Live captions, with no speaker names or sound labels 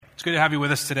It's good to have you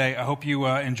with us today. I hope you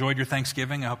enjoyed your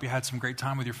Thanksgiving. I hope you had some great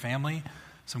time with your family,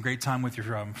 some great time with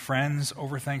your friends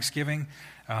over Thanksgiving.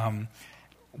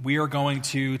 We are going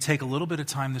to take a little bit of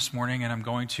time this morning, and I'm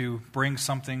going to bring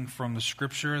something from the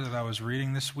scripture that I was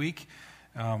reading this week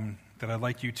that I'd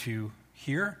like you to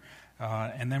hear.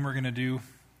 And then we're going to do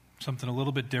something a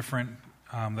little bit different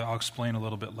that I'll explain a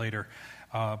little bit later.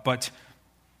 But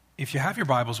if you have your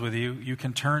Bibles with you, you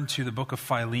can turn to the book of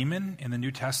Philemon in the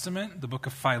New Testament, the book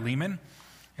of Philemon.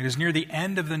 It is near the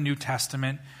end of the New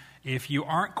Testament. If you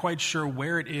aren't quite sure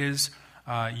where it is,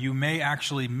 you may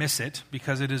actually miss it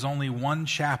because it is only one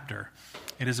chapter.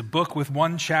 It is a book with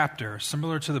one chapter.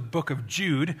 Similar to the book of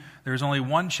Jude, there is only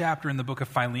one chapter in the book of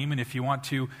Philemon. If you want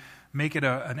to make it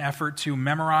an effort to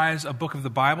memorize a book of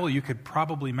the Bible, you could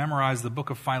probably memorize the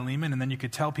book of Philemon, and then you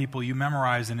could tell people you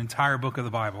memorized an entire book of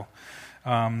the Bible.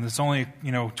 There's only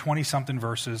 20-something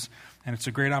verses, and it's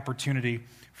a great opportunity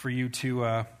for you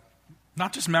to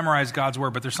not just memorize God's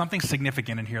Word, but there's something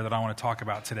significant in here that I want to talk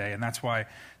about today, and that's why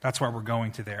we're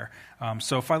going to there.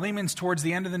 So Philemon's towards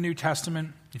the end of the New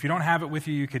Testament. If you don't have it with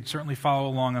you, you could certainly follow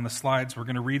along on the slides. We're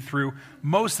going to read through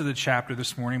most of the chapter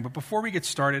this morning, but before we get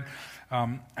started,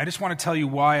 I just want to tell you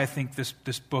why I think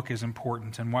this book is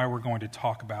important and why we're going to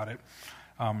talk about it.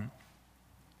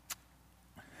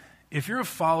 If you're a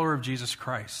follower of Jesus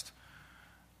Christ,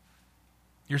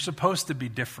 you're supposed to be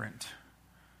different.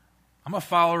 I'm a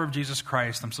follower of Jesus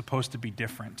Christ. I'm supposed to be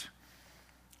different.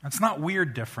 That's not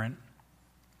weird different,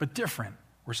 but different.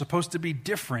 We're supposed to be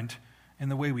different in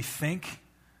the way we think,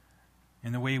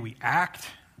 in the way we act.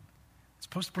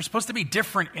 We're supposed to be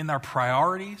different in our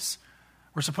priorities.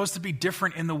 We're supposed to be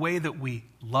different in the way that we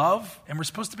love, and we're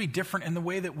supposed to be different in the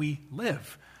way that we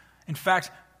live. In fact,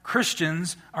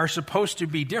 Christians are supposed to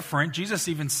be different. Jesus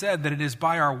even said that it is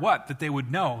by our what that they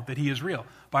would know that he is real.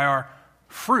 By our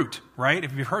fruit, right?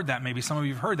 If you've heard that, maybe some of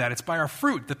you have heard that. It's by our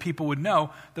fruit that people would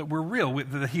know that we're real,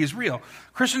 that he is real.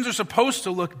 Christians are supposed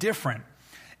to look different.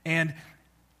 And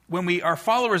when we are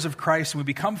followers of Christ and we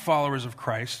become followers of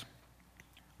Christ,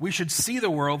 we should see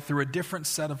the world through a different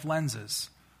set of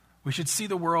lenses. We should see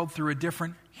the world through a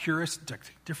different heuristic,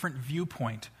 different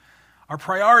viewpoint. Our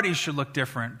priorities should look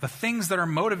different. The things that are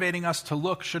motivating us to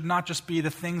look should not just be the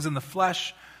things in the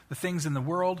flesh, the things in the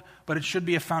world, but it should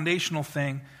be a foundational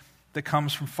thing that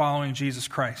comes from following Jesus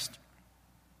Christ.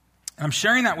 And I'm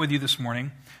sharing that with you this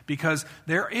morning because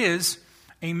there is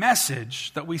a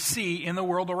message that we see in the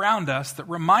world around us that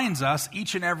reminds us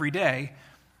each and every day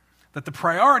that the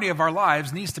priority of our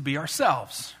lives needs to be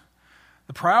ourselves.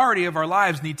 The priority of our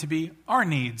lives need to be our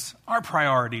needs, our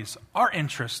priorities, our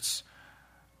interests.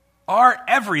 Our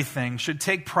everything should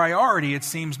take priority, it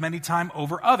seems, many times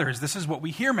over others. This is what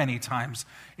we hear many times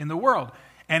in the world.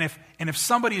 And if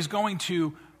somebody is going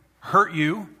to hurt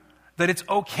you, that it's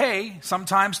okay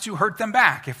sometimes to hurt them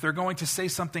back. If they're going to say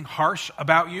something harsh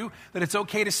about you, that it's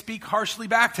okay to speak harshly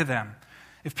back to them.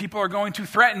 If people are going to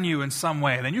threaten you in some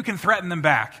way, then you can threaten them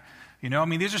back.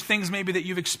 These are things maybe that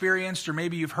you've experienced or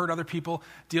maybe you've heard other people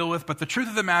deal with. But the truth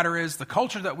of the matter is the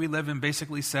culture that we live in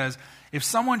basically says if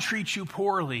someone treats you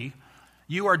poorly,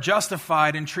 you are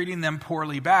justified in treating them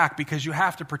poorly back because you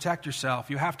have to protect yourself.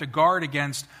 You have to guard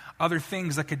against other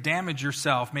things that could damage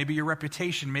yourself, maybe your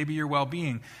reputation, maybe your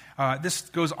well-being. This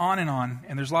goes on,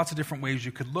 and there's lots of different ways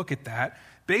you could look at that.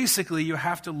 Basically, you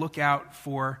have to look out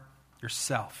for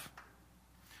yourself.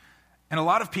 And a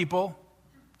lot of people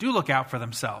do look out for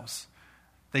themselves.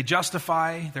 They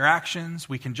justify their actions.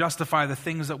 We can justify the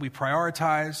things that we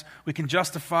prioritize. We can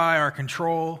justify our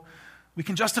control. We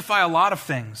can justify a lot of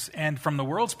things. And from the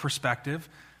world's perspective,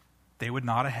 they would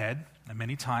nod ahead. And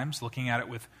many times, looking at it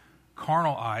with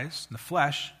carnal eyes, in the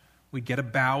flesh, we get a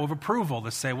bow of approval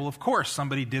to say, well, of course,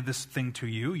 somebody did this thing to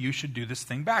you. You should do this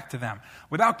thing back to them,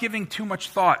 without giving too much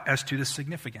thought as to the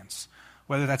significance,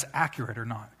 whether that's accurate or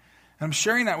not. And I'm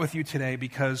sharing that with you today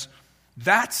because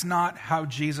that's not how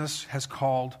Jesus has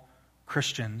called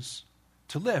Christians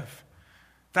to live.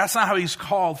 That's not how he's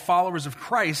called followers of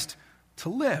Christ to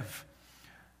live.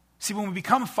 See, when we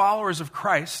become followers of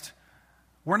Christ,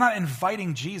 we're not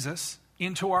inviting Jesus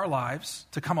into our lives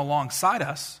to come alongside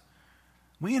us.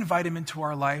 We invite him into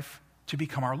our life to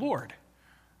become our Lord,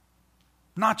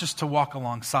 not just to walk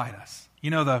alongside us.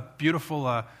 You know the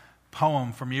beautiful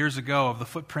poem from years ago of the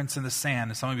footprints in the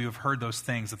sand. And some of you have heard those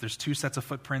things, that there's two sets of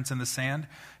footprints in the sand,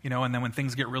 and then when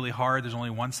things get really hard, there's only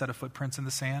one set of footprints in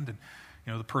the sand.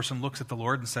 And the person looks at the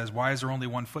Lord and says, why is there only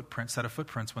one set of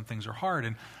footprints when things are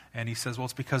hard? And he says, well,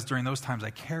 it's because during those times I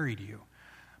carried you.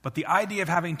 But the idea of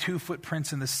having two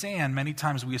footprints in the sand, many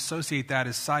times we associate that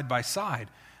as side by side,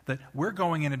 that we're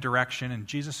going in a direction and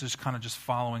Jesus is kind of just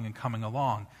following and coming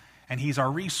along. and he's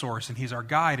our resource, and he's our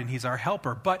guide, and he's our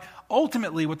helper. But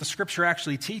ultimately, what the scripture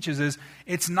actually teaches is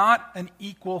it's not an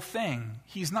equal thing.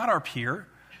 He's not our peer.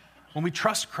 When we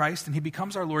trust Christ and he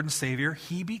becomes our Lord and Savior,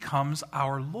 he becomes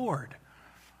our Lord,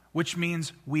 which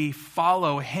means we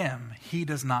follow him. He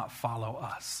does not follow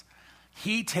us.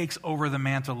 He takes over the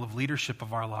mantle of leadership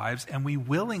of our lives, and we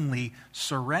willingly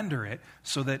surrender it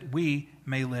so that we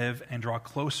may live and draw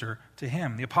closer to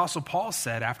him. The Apostle Paul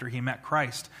said after he met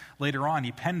Christ, later on,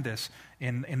 he penned this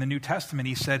in the New Testament.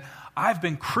 He said, I've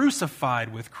been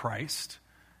crucified with Christ.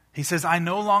 He says, I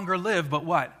no longer live, but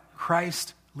what?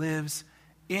 Christ lives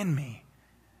in me.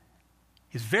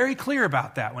 He's very clear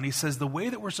about that when he says the way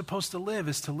that we're supposed to live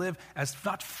is to live as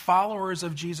not followers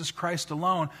of Jesus Christ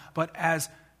alone, but as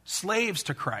slaves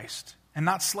to Christ. And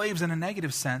not slaves in a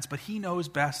negative sense, but he knows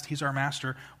best. He's our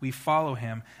master. We follow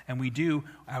him, and we do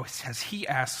as he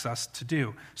asks us to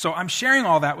do. So I'm sharing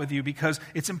all that with you because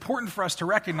it's important for us to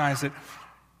recognize that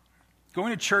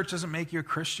going to church doesn't make you a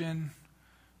Christian.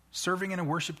 Serving in a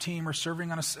worship team or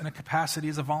serving in a capacity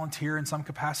as a volunteer in some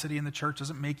capacity in the church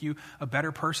doesn't make you a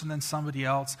better person than somebody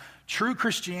else. True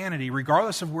Christianity,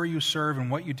 regardless of where you serve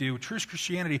and what you do, true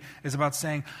Christianity is about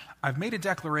saying, I've made a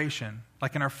declaration.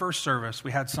 Like in our first service,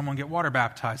 we had someone get water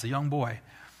baptized, a young boy.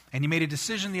 And he made a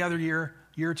decision the other year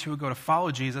or two ago to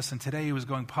follow Jesus, and today he was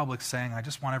going public saying, I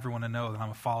just want everyone to know that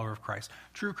I'm a follower of Christ.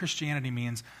 True Christianity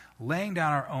means laying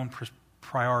down our own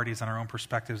priorities and our own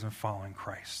perspectives and following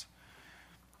Christ.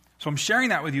 So I'm sharing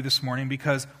that with you this morning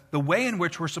because the way in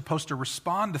which we're supposed to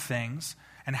respond to things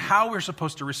and how we're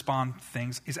supposed to respond to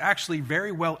things is actually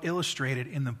very well illustrated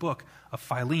in the book of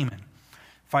Philemon.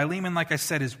 Philemon, like I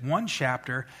said, is one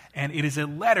chapter, and it is a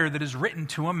letter that is written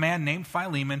to a man named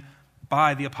Philemon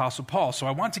by the Apostle Paul. So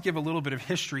I want to give a little bit of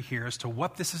history here as to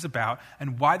what this is about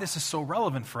and why this is so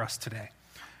relevant for us today.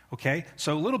 Okay,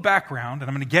 so a little background, and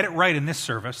I'm going to get it right in this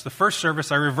service. The first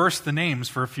service, I reversed the names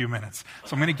for a few minutes.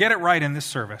 So I'm going to get it right in this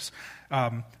service.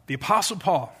 The Apostle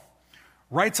Paul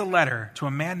writes a letter to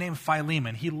a man named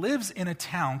Philemon. He lives in a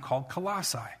town called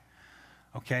Colossae.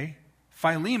 Okay,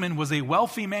 Philemon was a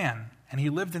wealthy man, and he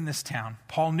lived in this town.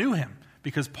 Paul knew him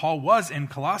because Paul was in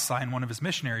Colossae in one of his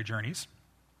missionary journeys.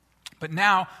 But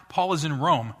now Paul is in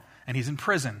Rome, and he's in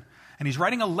prison. And he's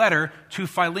writing a letter to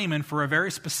Philemon for a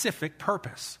very specific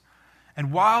purpose.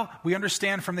 And while we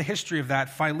understand from the history of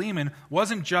that, Philemon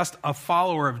wasn't just a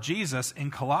follower of Jesus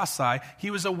in Colossae, he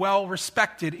was a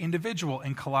well-respected individual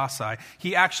in Colossae.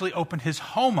 He actually opened his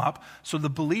home up so the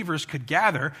believers could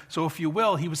gather. So if you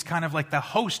will, he was kind of like the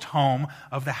host home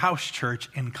of the house church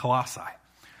in Colossae.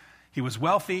 He was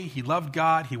wealthy, he loved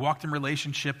God, he walked in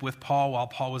relationship with Paul while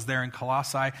Paul was there in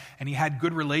Colossae, and he had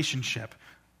good relationship,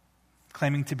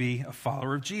 claiming to be a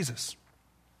follower of Jesus.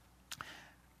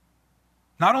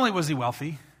 Not only was he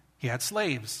wealthy, he had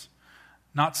slaves.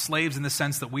 Not slaves in the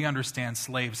sense that we understand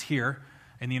slaves here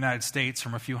in the United States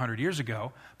from a few hundred years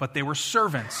ago, but they were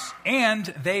servants. And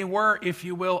they were, if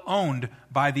you will, owned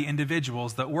by the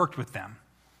individuals that worked with them.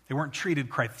 They weren't treated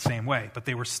quite the same way, but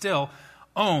they were still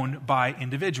owned by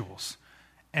individuals.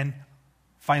 And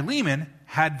Philemon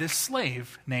had this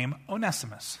slave named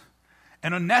Onesimus.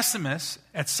 And Onesimus,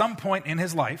 at some point in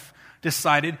his life,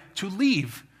 decided to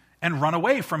leave and run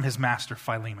away from his master,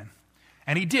 Philemon.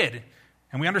 And he did.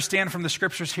 And we understand from the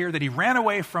scriptures here that he ran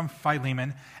away from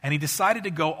Philemon, and he decided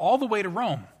to go all the way to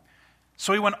Rome.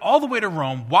 So he went all the way to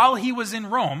Rome. While he was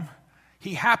in Rome,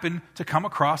 he happened to come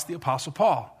across the Apostle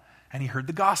Paul, and he heard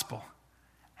the gospel,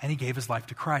 and he gave his life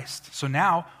to Christ. So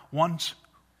now, once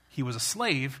he was a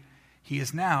slave, he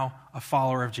is now a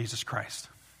follower of Jesus Christ.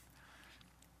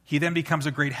 He then becomes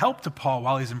a great help to Paul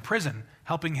while he's in prison,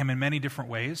 helping him in many different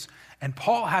ways. And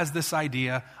Paul has this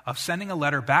idea of sending a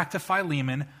letter back to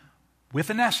Philemon with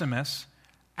Onesimus,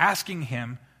 asking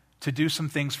him to do some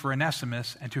things for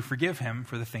Onesimus and to forgive him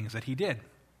for the things that he did.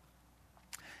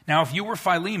 Now, if you were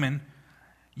Philemon,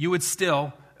 you would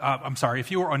still,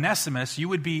 if you were Onesimus, you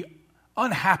would be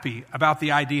unhappy about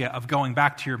the idea of going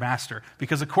back to your master.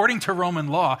 Because according to Roman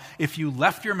law, if you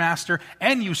left your master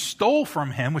and you stole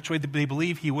from him, which they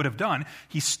believe he would have done,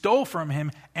 he stole from him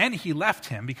and he left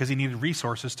him because he needed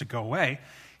resources to go away,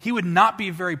 he would not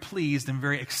be very pleased and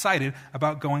very excited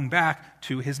about going back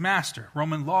to his master.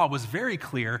 Roman law was very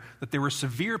clear that there were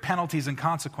severe penalties and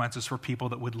consequences for people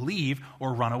that would leave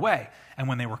or run away. And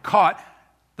when they were caught,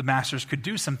 the masters could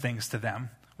do some things to them,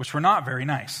 which were not very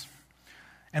nice.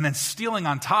 And then stealing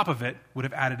on top of it would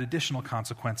have added additional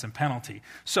consequence and penalty.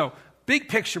 So, big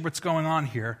picture, what's going on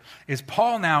here is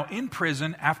Paul now in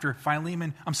prison after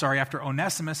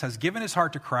Onesimus has given his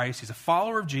heart to Christ. He's a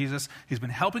follower of Jesus. He's been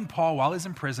helping Paul while he's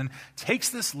in prison, takes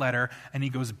this letter, and he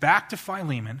goes back to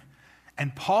Philemon,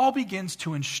 And Paul begins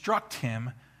to instruct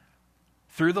him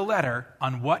through the letter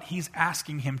on what he's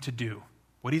asking him to do,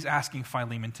 what he's asking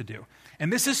Philemon to do.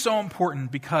 And this is so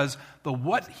important because the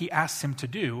what he asks him to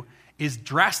do is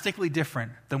drastically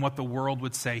different than what the world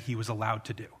would say he was allowed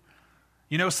to do.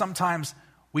 You know, sometimes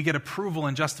we get approval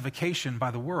and justification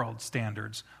by the world's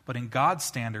standards, but in God's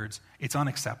standards, it's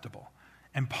unacceptable.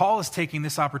 And Paul is taking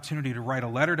this opportunity to write a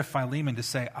letter to Philemon to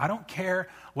say, I don't care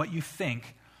what you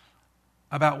think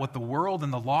about what the world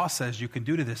and the law says you can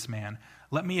do to this man.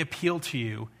 Let me appeal to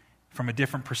you from a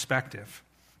different perspective.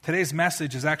 Today's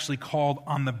message is actually called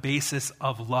On the Basis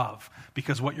of Love,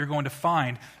 because what you're going to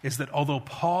find is that although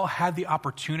Paul had the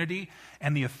opportunity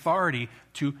and the authority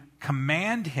to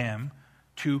command him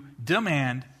to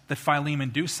demand that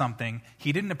Philemon do something,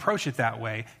 he didn't approach it that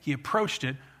way. He approached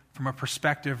it from a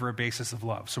perspective or a basis of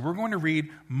love. So we're going to read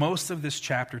most of this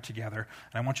chapter together,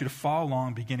 and I want you to follow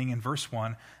along beginning in verse 1,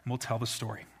 and we'll tell the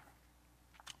story.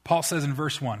 Paul says in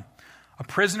verse 1, a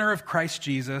prisoner of Christ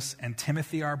Jesus and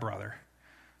Timothy our brother,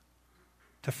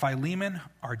 to Philemon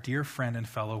our dear friend and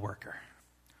fellow worker,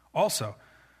 also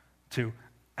to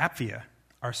Apphia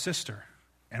our sister,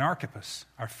 and Archippus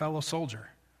our fellow soldier,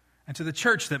 and to the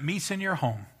church that meets in your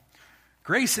home,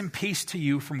 grace and peace to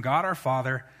you from God our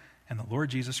Father and the Lord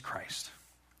Jesus Christ.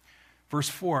 Verse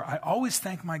 4, I always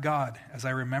thank my God as I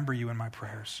remember you in my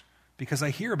prayers, because I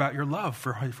hear about your love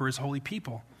for his holy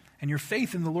people and your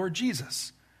faith in the Lord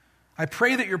Jesus. I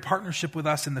pray that your partnership with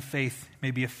us in the faith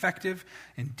may be effective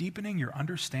in deepening your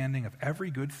understanding of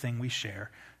every good thing we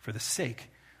share for the sake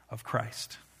of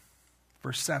Christ.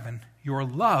 Verse 7, your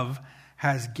love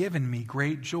has given me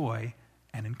great joy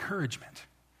and encouragement,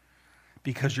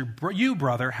 because you,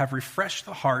 brother, have refreshed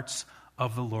the hearts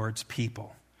of the Lord's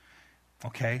people.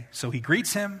 Okay, so he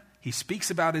greets him, he speaks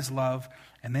about his love,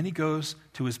 and then he goes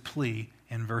to his plea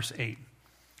in verse 8.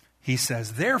 He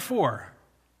says, therefore,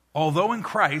 although in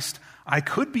Christ I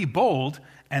could be bold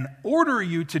and order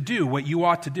you to do what you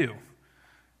ought to do,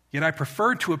 yet I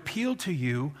prefer to appeal to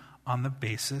you on the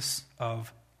basis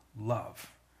of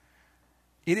love.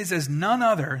 It is as none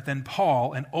other than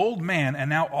Paul, an old man and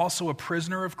now also a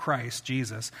prisoner of Christ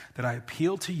Jesus, that I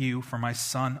appeal to you for my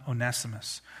son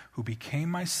Onesimus, who became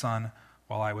my son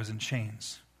while I was in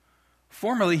chains.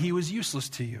 Formerly he was useless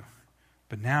to you,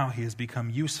 but now he has become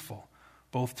useful,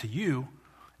 both to you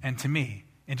and to me.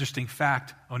 Interesting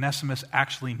fact, Onesimus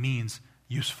actually means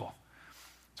useful.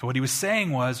 So what he was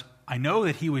saying was, I know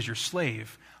that he was your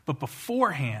slave, but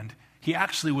beforehand, he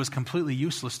actually was completely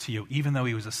useless to you, even though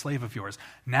he was a slave of yours.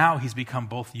 Now he's become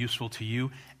both useful to you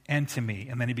and to me.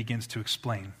 And then he begins to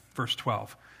explain. Verse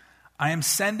 12, I am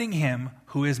sending him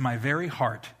who is my very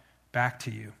heart back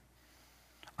to you.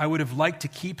 I would have liked to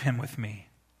keep him with me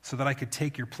so that I could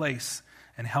take your place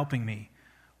in helping me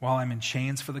while I'm in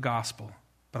chains for the gospel.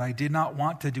 But I did not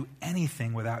want to do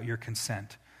anything without your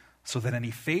consent, so that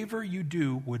any favor you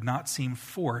do would not seem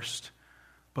forced,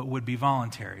 but would be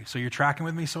voluntary. So you're tracking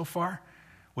with me so far?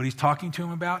 What he's talking to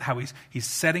him about, how he's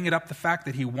setting it up, the fact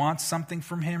that he wants something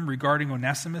from him regarding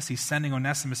Onesimus. He's sending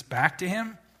Onesimus back to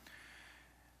him,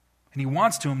 and he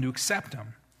wants him to accept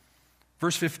him.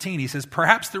 Verse 15, he says,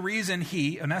 perhaps the reason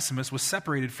he, Onesimus, was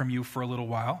separated from you for a little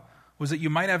while was that you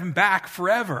might have him back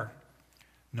forever,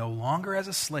 no longer as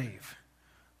a slave,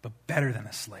 but better than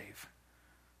a slave,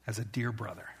 as a dear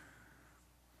brother.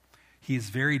 He is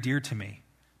very dear to me,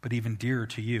 but even dearer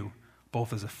to you,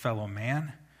 both as a fellow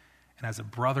man and as a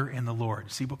brother in the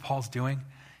Lord. See what Paul's doing?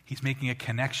 He's making a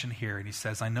connection here, and he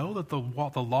says, I know that the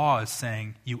law is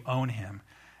saying you own him,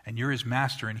 and you're his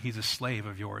master, and he's a slave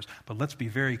of yours. But let's be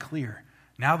very clear.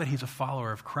 Now that he's a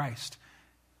follower of Christ,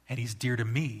 and he's dear to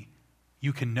me,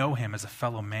 you can know him as a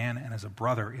fellow man and as a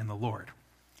brother in the Lord.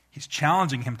 He's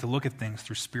challenging him to look at things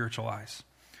through spiritual eyes.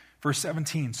 Verse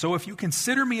 17, so if you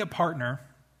consider me a partner,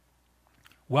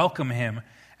 welcome him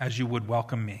as you would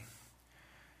welcome me.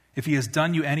 If he has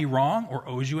done you any wrong or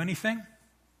owes you anything,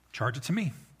 charge it to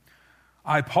me.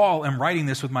 I, Paul, am writing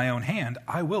this with my own hand.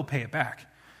 I will pay it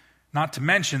back. Not to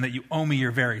mention that you owe me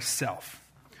your very self.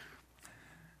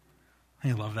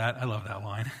 I love that. I love that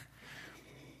line.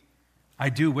 I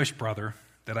do wish, brother,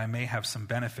 that I may have some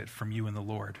benefit from you in the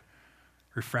Lord.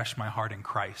 Refresh my heart in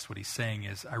Christ. What he's saying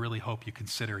is, I really hope you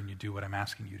consider and you do what I'm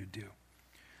asking you to do.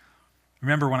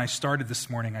 Remember when I started this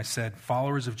morning, I said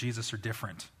followers of Jesus are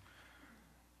different.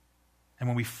 And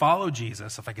when we follow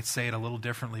Jesus, if I could say it a little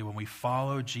differently, when we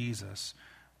follow Jesus,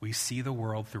 we see the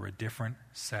world through a different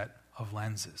set of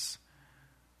lenses.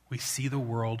 We see the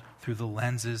world through the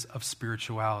lenses of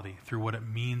spirituality, through what it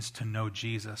means to know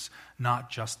Jesus,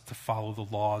 not just to follow the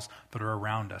laws that are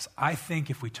around us. I think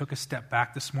if we took a step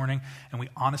back this morning and we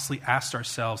honestly asked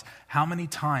ourselves how many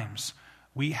times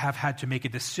we have had to make a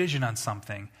decision on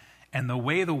something, and the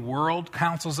way the world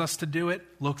counsels us to do it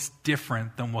looks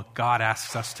different than what God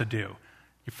asks us to do.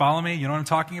 You follow me? You know what I'm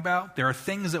talking about? There are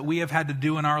things that we have had to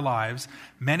do in our lives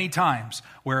many times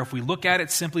where if we look at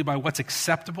it simply by what's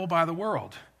acceptable by the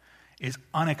world, is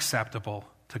unacceptable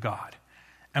to God.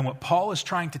 And what Paul is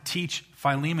trying to teach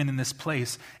Philemon in this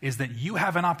place is that you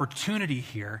have an opportunity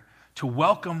here to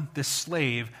welcome this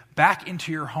slave back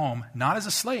into your home, not as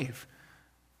a slave,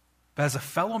 but as a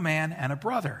fellow man and a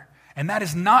brother. And that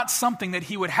is not something that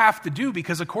he would have to do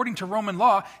because according to Roman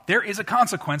law, there is a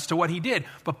consequence to what he did.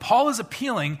 But Paul is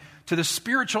appealing to the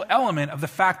spiritual element of the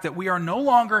fact that we are no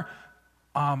longer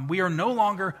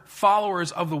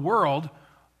followers of the world.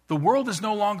 The world is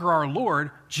no longer our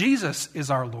Lord. Jesus is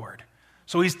our Lord.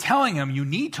 So he's telling him you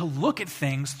need to look at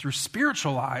things through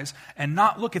spiritual eyes and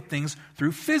not look at things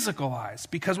through physical eyes.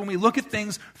 Because when we look at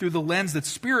things through the lens that's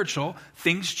spiritual,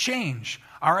 things change.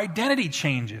 Our identity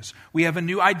changes. We have a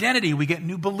new identity. We get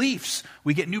new beliefs.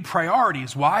 We get new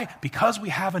priorities. Why? Because we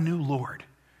have a new Lord.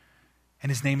 And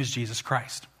his name is Jesus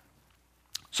Christ.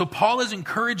 So Paul is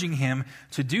encouraging him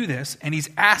to do this, and he's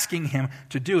asking him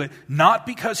to do it, not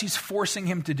because he's forcing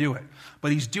him to do it,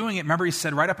 but he's doing it, remember he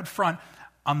said right up in front,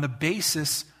 on the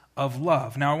basis of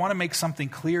love. Now I want to make something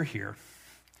clear here.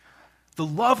 The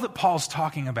love that Paul's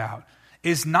talking about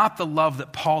is not the love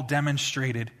that Paul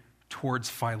demonstrated towards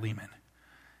Philemon.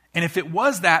 And if it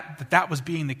was that was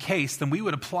being the case, then we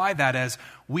would apply that as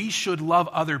we should love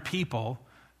other people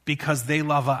because they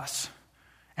love us.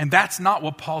 And that's not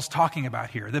what Paul's talking about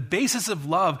here. The basis of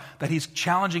love that he's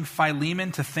challenging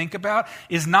Philemon to think about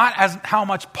is not as how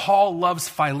much Paul loves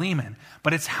Philemon,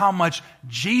 but it's how much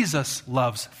Jesus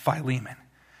loves Philemon.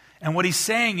 And what he's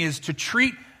saying is to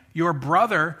treat your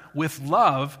brother with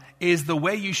love is the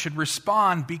way you should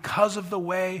respond because of the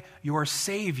way your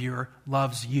Savior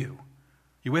loves you.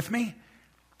 You with me?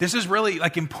 This is really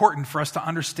important for us to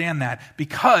understand that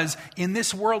because in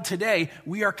this world today,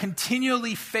 we are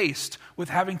continually faced with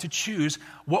having to choose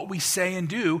what we say and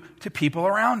do to people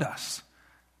around us.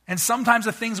 And sometimes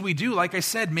the things we do, like I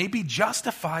said, may be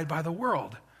justified by the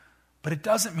world, but it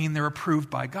doesn't mean they're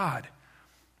approved by God.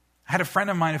 I had a friend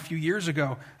of mine a few years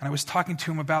ago, and I was talking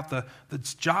to him about the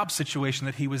job situation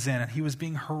that he was in, and he was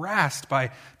being harassed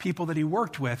by people that he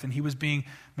worked with, and he was being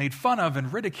made fun of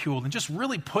and ridiculed and just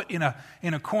really put in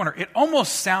a corner. It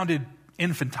almost sounded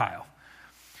infantile.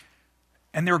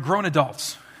 And they were grown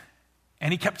adults.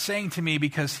 And he kept saying to me,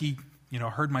 because he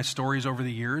heard my stories over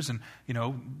the years, and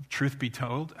truth be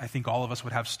told, I think all of us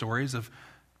would have stories of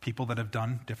people that have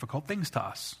done difficult things to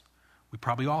us. We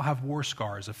probably all have war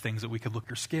scars of things that we could look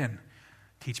at your skin.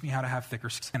 Teach me how to have thicker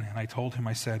skin. And I told him,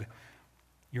 I said,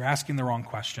 you're asking the wrong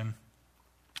question.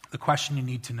 The question you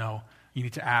need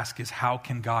to ask is, how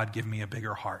can God give me a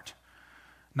bigger heart?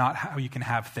 Not how you can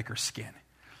have thicker skin.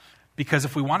 Because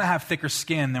if we want to have thicker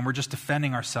skin, then we're just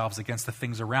defending ourselves against the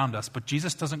things around us. But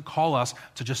Jesus doesn't call us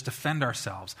to just defend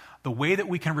ourselves. The way that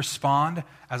we can respond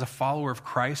as a follower of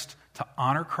Christ to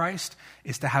honor Christ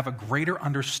is to have a greater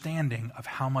understanding of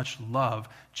how much love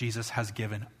Jesus has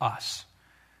given us.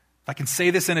 If I can say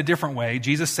this in a different way,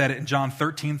 Jesus said it in John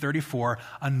 13:34,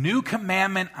 a new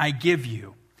commandment I give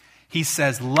you. He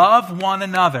says, love one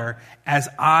another as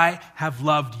I have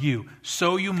loved you.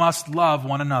 So you must love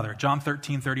one another. John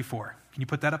 13:34. Can you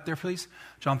put that up there, please?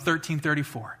 John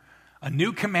 13:34. A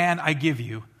new command I give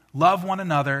you, love one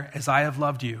another as I have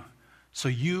loved you. So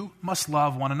you must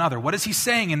love one another. What is he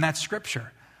saying in that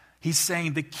scripture? He's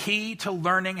saying the key to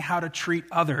learning how to treat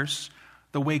others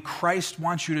the way Christ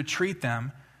wants you to treat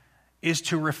them is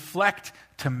to reflect,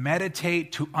 to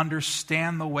meditate, to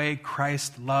understand the way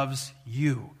Christ loves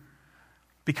you.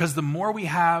 Because the more we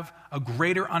have a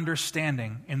greater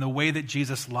understanding in the way that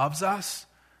Jesus loves us,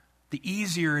 the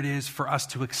easier it is for us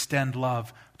to extend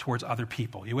love towards other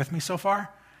people. You with me so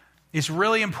far? It's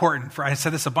really important I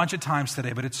said this a bunch of times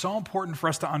today, but it's so important for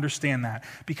us to understand that.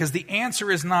 Because the answer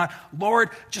is not, Lord,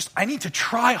 I need to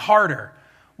try harder.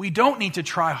 We don't need to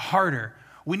try harder.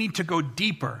 We need to go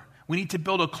deeper. We need to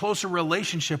build a closer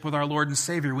relationship with our Lord and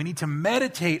Savior. We need to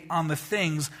meditate on the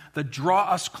things that draw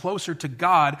us closer to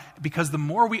God, because the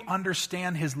more we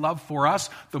understand his love for us,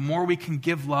 the more we can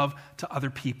give love to other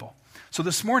people. So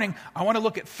this morning, I want to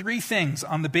look at 3 things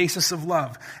on the basis of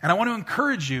love. And I want to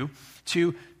encourage you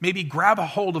to maybe grab a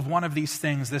hold of one of these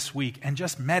things this week and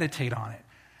just meditate on it.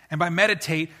 And by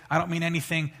meditate, I don't mean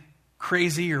anything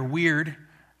crazy or weird.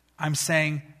 I'm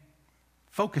saying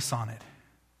focus on it.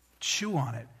 Chew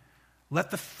on it. Let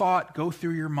the thought go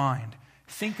through your mind.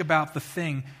 Think about the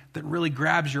thing that really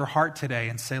grabs your heart today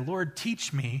and say, Lord,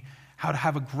 teach me how to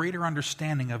have a greater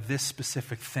understanding of this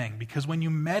specific thing. Because when you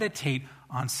meditate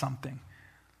on something,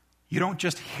 you don't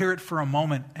just hear it for a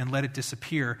moment and let it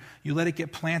disappear. You let it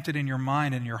get planted in your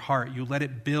mind and your heart. You let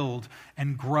it build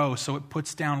and grow so it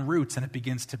puts down roots and it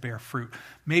begins to bear fruit.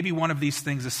 Maybe one of these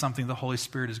things is something the Holy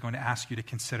Spirit is going to ask you to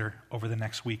consider over the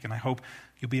next week. And I hope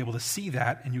you'll be able to see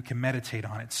that and you can meditate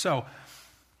on it. So,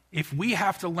 if we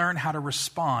have to learn how to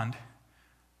respond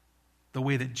the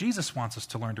way that Jesus wants us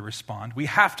to learn to respond, we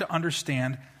have to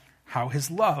understand how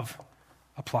his love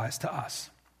applies to us.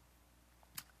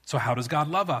 So how does God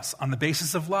love us? On the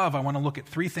basis of love, I want to look at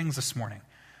 3 things this morning.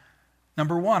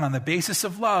 Number 1, on the basis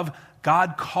of love,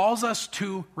 God calls us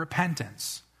to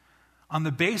repentance. On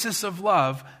the basis of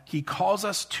love, he calls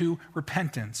us to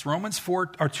repentance. Romans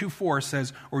 2:4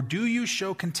 says, "Or do you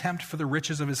show contempt for the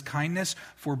riches of his kindness,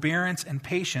 forbearance, and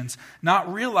patience,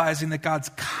 not realizing that God's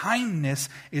kindness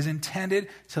is intended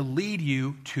to lead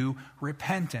you to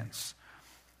repentance?"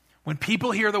 When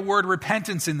people hear the word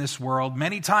repentance in this world,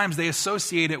 many times they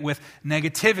associate it with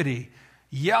negativity,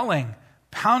 yelling,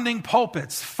 pounding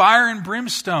pulpits, fire and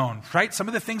brimstone, right? Some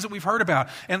of the things that we've heard about.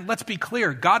 And let's be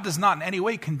clear, God does not in any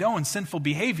way condone sinful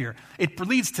behavior. It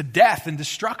leads to death and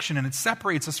destruction, and it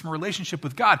separates us from a relationship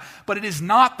with God. But it is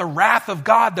not the wrath of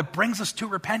God that brings us to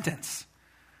repentance.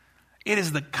 It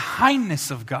is the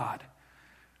kindness of God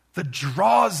that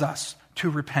draws us to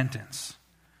repentance.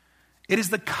 It is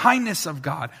the kindness of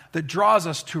God that draws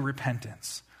us to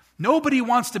repentance. Nobody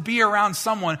wants to be around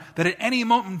someone that at any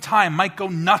moment in time might go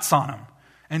nuts on them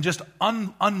and just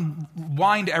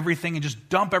unwind everything and just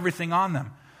dump everything on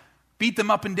them. Beat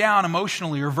them up and down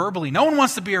emotionally or verbally. No one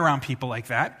wants to be around people like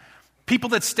that.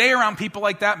 People that stay around people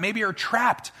like that maybe are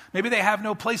trapped. Maybe they have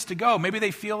no place to go. Maybe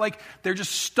they feel like they're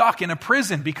just stuck in a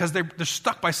prison because they're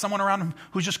stuck by someone around them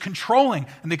who's just controlling.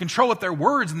 And they control with their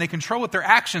words and they control with their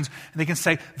actions. And they can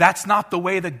say, that's not the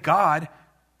way that God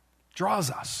draws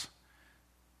us.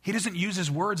 He doesn't use his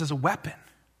words as a weapon.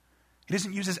 He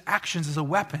doesn't use his actions as a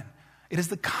weapon. It is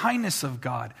the kindness of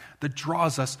God that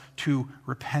draws us to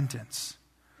repentance.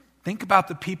 Think about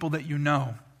the people that you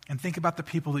know, and think about the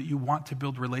people that you want to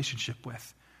build relationship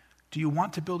with. Do you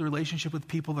want to build a relationship with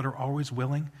people that are always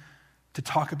willing to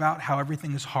talk about how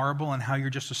everything is horrible and how you're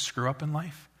just a screw-up in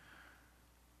life?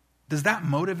 Does that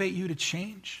motivate you to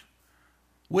change?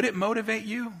 Would it motivate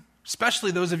you?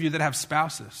 Especially those of you that have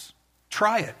spouses.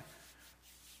 Try it.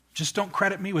 Just don't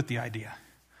credit me with the idea.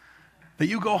 That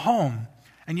you go home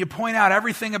and you point out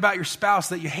everything about your spouse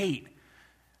that you hate.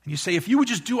 And you say, if you would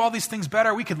just do all these things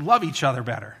better, we could love each other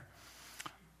better.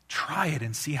 Try it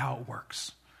and see how it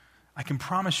works. I can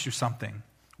promise you something.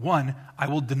 1, I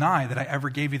will deny that I ever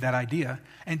gave you that idea.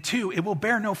 And 2, it will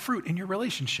bear no fruit in your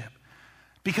relationship.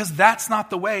 Because that's not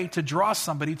the way to draw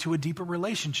somebody to a deeper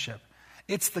relationship.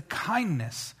 It's the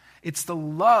kindness, it's the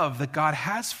love that God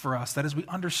has for us, that as we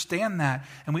understand that,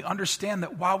 and we understand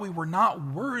that while we were not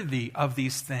worthy of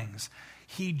these things,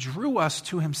 he drew us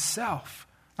to himself,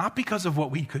 not because of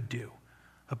what we could do,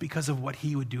 but because of what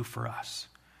he would do for us.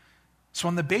 So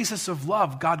on the basis of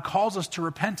love, God calls us to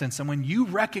repentance. And when you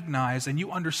recognize and you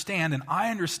understand, and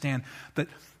I understand, that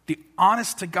the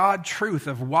honest to God truth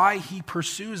of why he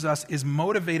pursues us is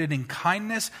motivated in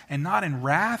kindness and not in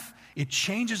wrath, it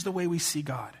changes the way we see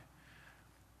God.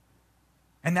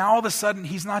 And now all of a sudden,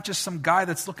 he's not just some guy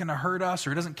that's looking to hurt us, or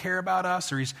he doesn't care about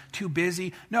us, or he's too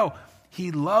busy. No,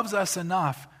 he loves us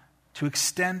enough to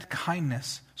extend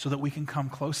kindness so that we can come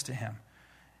close to him.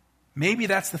 Maybe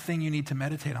that's the thing you need to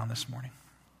meditate on this morning.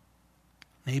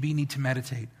 Maybe you need to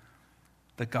meditate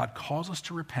that God calls us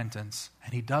to repentance,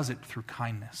 and he does it through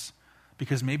kindness.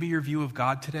 Because maybe your view of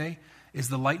God today is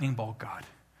the lightning bolt God.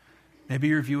 Maybe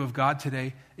your view of God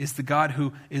today is the God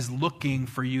who is looking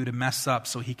for you to mess up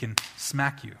so he can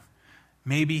smack you.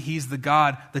 Maybe he's the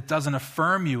God that doesn't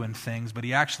affirm you in things, but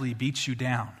he actually beats you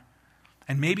down.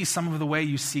 And maybe some of the way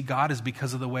you see God is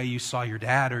because of the way you saw your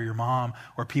dad or your mom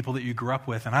or people that you grew up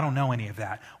with. And I don't know any of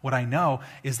that. What I know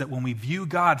is that when we view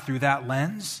God through that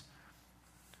lens,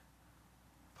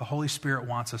 the Holy Spirit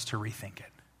wants us to rethink it.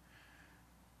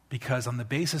 Because on the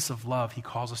basis of love, he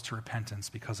calls us to repentance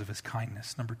because of his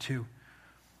kindness. Number 2,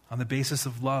 on the basis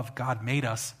of love, God made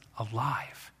us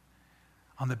alive.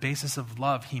 On the basis of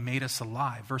love, he made us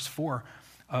alive. Verse 4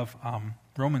 of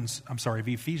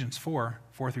Ephesians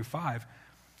 4:4-5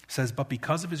 says, but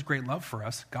because of his great love for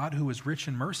us, God, who is rich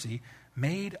in mercy,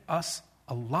 made us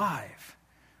alive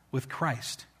with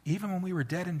Christ, even when we were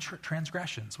dead in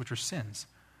transgressions, which are sins.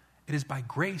 It is by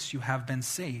grace you have been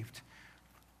saved.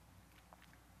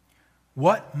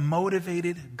 What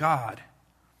motivated God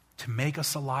to make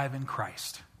us alive in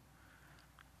Christ?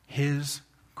 His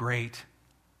great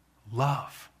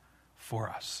love for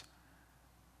us.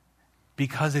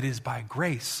 Because it is by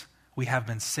grace we have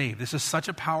been saved. This is such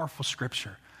a powerful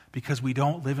scripture because we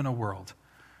don't live in a world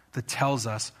that tells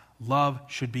us love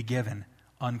should be given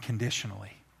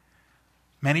unconditionally.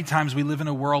 Many times we live in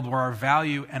a world where our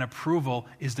value and approval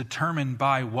is determined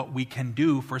by what we can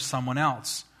do for someone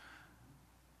else.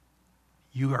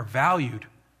 You are valued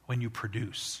when you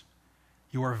produce.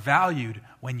 You are valued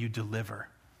when you deliver.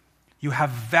 You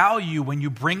have value when you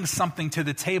bring something to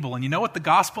the table. And you know what the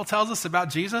gospel tells us about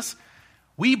Jesus?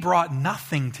 We brought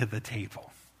nothing to the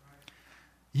table.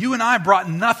 You and I brought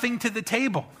nothing to the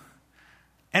table.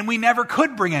 And we never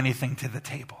could bring anything to the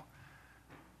table.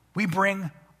 We bring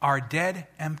our dead,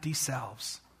 empty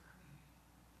selves.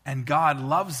 And God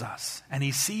loves us, and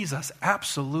he sees us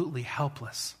absolutely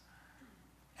helpless.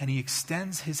 And he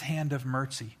extends his hand of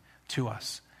mercy to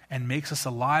us and makes us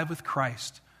alive with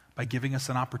Christ by giving us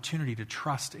an opportunity to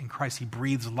trust in Christ. He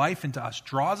breathes life into us,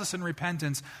 draws us in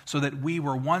repentance so that we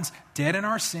were once dead in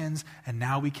our sins, and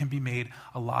now we can be made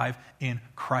alive in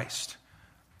Christ.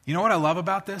 You know what I love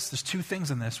about this? There's two things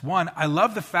in this. One, I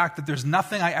love the fact that there's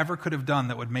nothing I ever could have done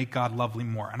that would make God love me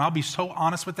more. And I'll be so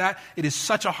honest with that. It is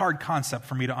such a hard concept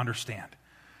for me to understand.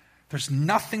 There's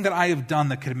nothing that I have done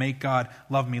that could make God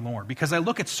love me more. Because I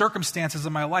look at circumstances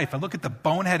in my life. I look at the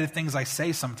boneheaded things I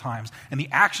say sometimes and the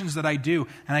actions that I do.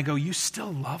 And I go, you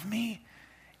still love me?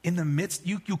 In the midst,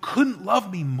 you couldn't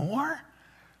love me more?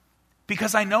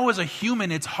 Because I know as a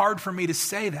human, it's hard for me to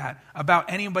say that about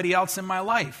anybody else in my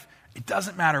life. It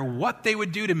doesn't matter what they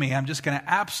would do to me. I'm just going to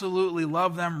absolutely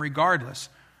love them regardless.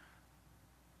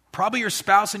 Probably your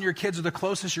spouse and your kids are the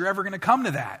closest you're ever going to come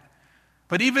to that.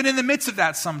 But even in the midst of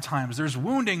that sometimes, there's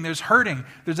wounding, there's hurting,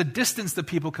 there's a distance that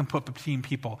people can put between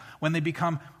people when they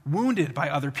become wounded by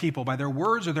other people, by their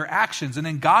words or their actions. And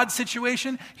in God's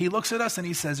situation, he looks at us and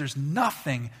he says, there's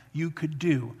nothing you could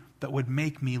do that would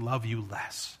make me love you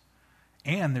less.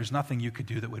 And there's nothing you could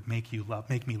do that would make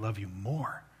me love you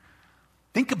more.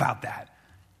 Think about that.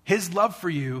 His love for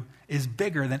you is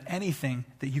bigger than anything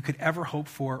that you could ever hope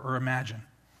for or imagine.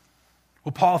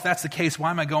 Well, Paul, if that's the case, why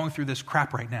am I going through this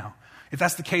crap right now? If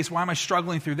that's the case, why am I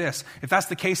struggling through this? If that's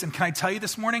the case, and can I tell you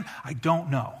this morning? I don't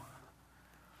know.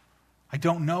 I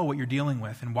don't know what you're dealing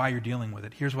with and why you're dealing with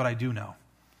it. Here's what I do know.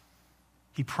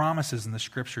 He promises in the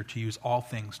scripture to use all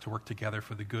things to work together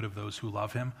for the good of those who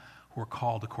love him, who are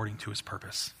called according to his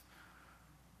purpose.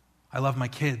 I love my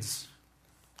kids.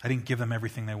 I didn't give them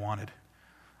everything they wanted.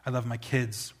 I love my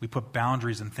kids. We put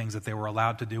boundaries in things that they were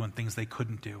allowed to do and things they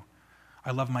couldn't do.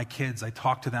 I love my kids. I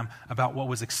talk to them about what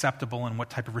was acceptable and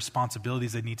what type of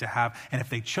responsibilities they need to have. And if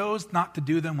they chose not to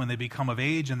do them when they become of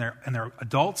age and they're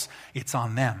adults, it's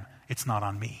on them. It's not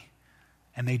on me.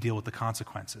 And they deal with the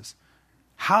consequences.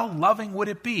 How loving would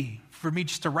it be for me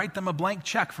just to write them a blank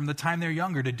check from the time they're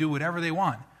younger to do whatever they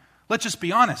want? Let's just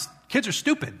be honest. Kids are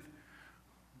stupid.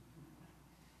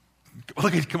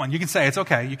 Look, come on, you can say it's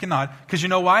okay. You can nod. Because you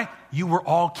know why? You were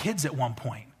all kids at one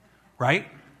point, right?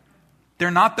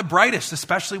 They're not the brightest,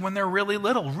 especially when they're really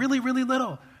little, really, really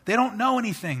little. They don't know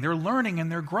anything. They're learning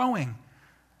and they're growing.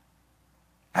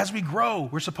 As we grow,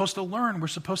 we're supposed to learn. We're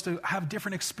supposed to have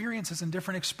different experiences and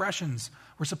different expressions.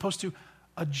 We're supposed to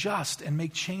adjust and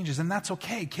make changes, and that's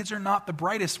okay. Kids are not the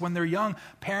brightest when they're young.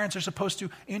 Parents are supposed to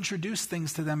introduce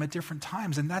things to them at different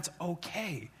times, and that's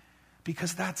okay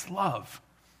because that's love.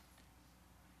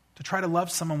 To try to love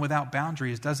someone without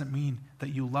boundaries doesn't mean that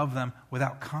you love them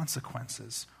without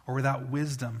consequences or without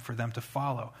wisdom for them to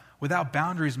follow. Without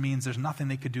boundaries means there's nothing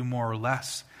they could do more or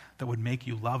less that would make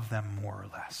you love them more or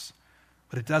less.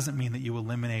 But it doesn't mean that you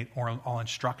eliminate all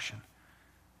instruction.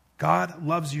 God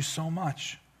loves you so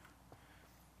much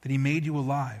that he made you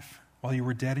alive while you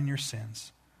were dead in your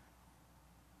sins.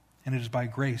 And it is by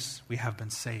grace we have been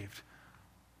saved.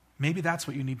 Maybe that's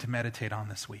what you need to meditate on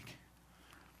this week.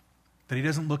 That he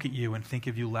doesn't look at you and think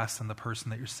of you less than the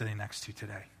person that you're sitting next to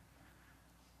today.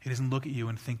 He doesn't look at you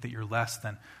and think that you're less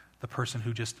than the person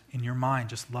who just, in your mind,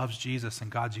 just loves Jesus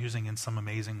and God's using in some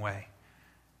amazing way.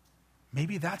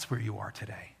 Maybe that's where you are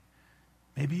today.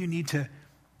 Maybe you need to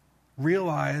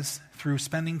realize through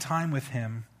spending time with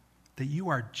him that you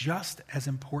are just as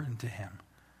important to him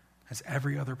as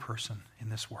every other person in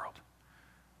this world.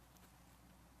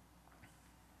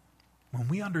 When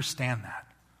we understand that,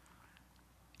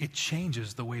 it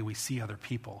changes the way we see other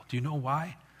people. Do you know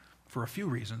why? For a few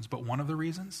reasons, but one of the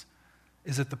reasons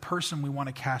is that the person we want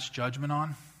to cast judgment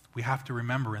on, we have to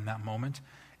remember in that moment,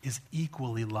 is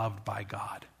equally loved by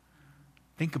God.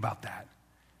 Think about that.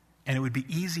 And it would be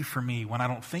easy for me when I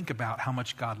don't think about how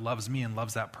much God loves me and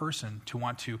loves that person to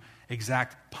want to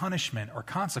exact punishment or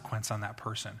consequence on that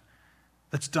person.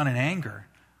 That's done in anger,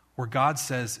 where God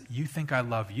says, you think I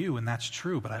love you, and that's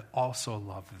true, but I also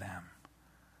love them.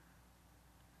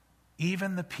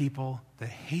 Even the people that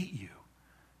hate you,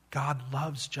 God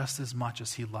loves just as much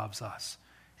as he loves us.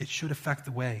 It should affect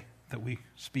the way that we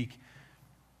speak,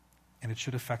 and it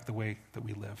should affect the way that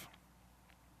we live.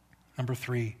 Number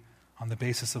 3, on the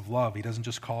basis of love, he doesn't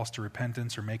just call us to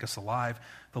repentance or make us alive.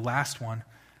 The last one,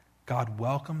 God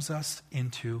welcomes us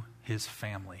into his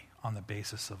family on the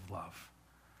basis of love.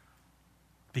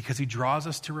 Because he draws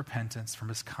us to repentance from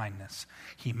his kindness.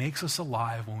 He makes us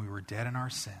alive when we were dead in our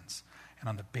sins. And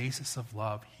on the basis of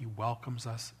love, he welcomes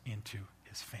us into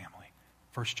his family.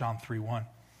 1 John 3:1.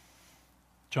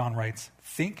 John writes,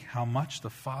 think how much the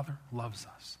Father loves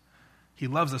us. He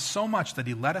loves us so much that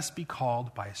he let us be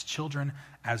called by his children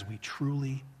as we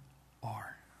truly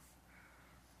are.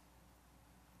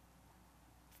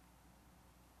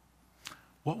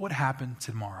 What would happen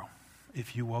tomorrow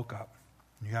if you woke up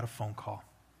and you got a phone call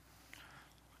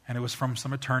and it was from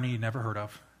some attorney you never heard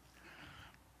of?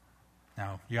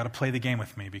 Now, you got to play the game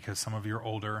with me because some of you are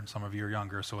older and some of you are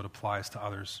younger, so it applies to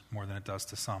others more than it does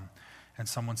to some. And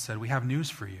someone said, we have news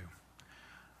for you.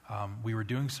 We were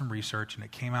doing some research, and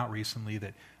it came out recently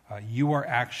that you are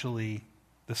actually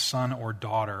the son or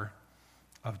daughter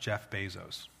of Jeff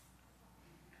Bezos.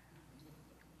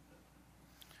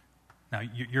 Now,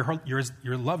 you're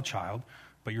a love child,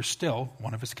 but you're still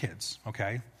one of his kids,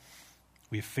 okay?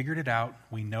 We've figured it out.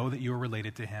 We know that you are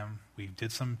related to him. We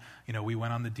did some, we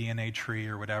went on the DNA tree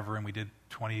or whatever, and we did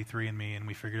 23andMe, and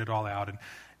we figured it all out. And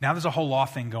now there's a whole law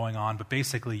thing going on, but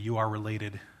basically you are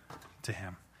related to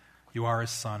him. You are his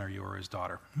son or you are his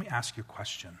daughter. Let me ask you a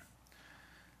question.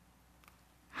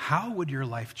 How would your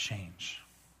life change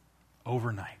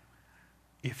overnight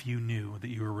if you knew that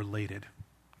you were related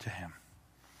to him?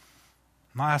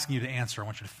 I'm not asking you to answer. I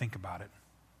want you to think about it.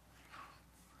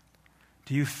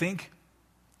 Do you think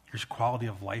your quality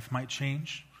of life might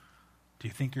change? Do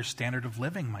you think your standard of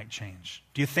living might change?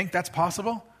 Do you think that's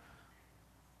possible?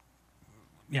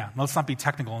 Yeah, let's not be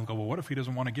technical and go, well, what if he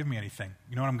doesn't want to give me anything?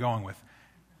 You know what I'm going with.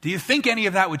 Do you think any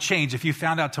of that would change if you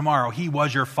found out tomorrow he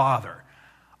was your father?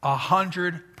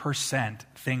 100%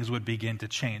 things would begin to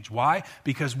change. Why?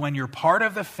 Because when you're part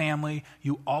of the family,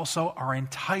 you also are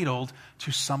entitled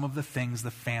to some of the things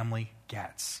the family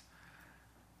gets.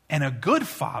 And a good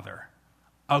father,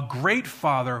 a great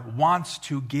father, wants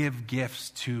to give gifts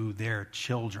to their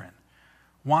children,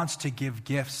 wants to give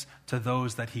gifts to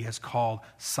those that he has called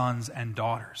sons and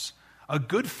daughters. A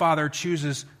good father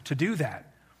chooses to do that.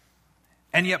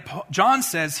 And yet John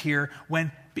says here,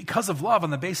 because of love,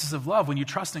 on the basis of love, when you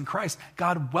trust in Christ,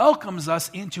 God welcomes us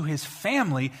into his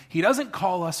family. He doesn't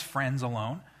call us friends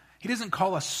alone. He doesn't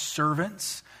call us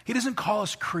servants. He doesn't call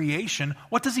us creation.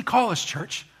 What does he call us,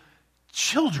 church?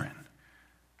 Children.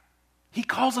 He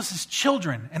calls us his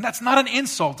children. And that's not an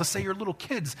insult to say you're little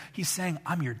kids. He's saying,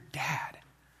 I'm your dad.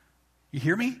 You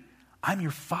hear me? I'm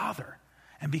your father.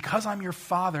 And because I'm your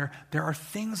father, there are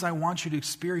things I want you to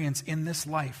experience in this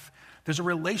life. There's a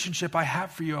relationship I have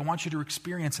for you I want you to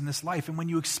experience in this life. And when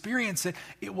you experience it,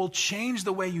 it will change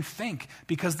the way you think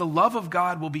because the love of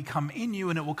God will become in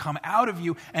you and it will come out of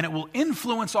you and it will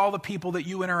influence all the people that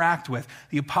you interact with.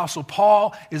 The Apostle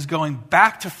Paul is going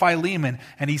back to Philemon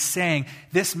and he's saying,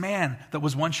 this man that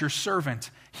was once your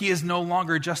servant, he is no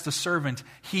longer just a servant.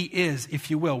 He is, if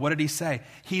you will. What did he say?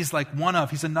 He's like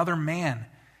he's another man.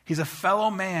 He's a fellow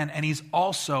man and he's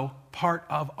also part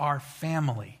of our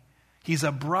family. He's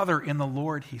a brother in the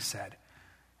Lord, he said.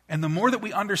 And the more that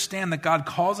we understand that God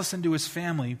calls us into his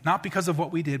family, not because of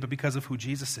what we did, but because of who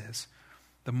Jesus is,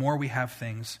 the more we have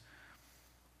things,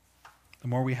 the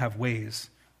more we have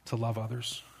ways to love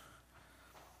others.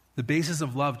 The basis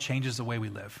of love changes the way we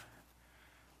live.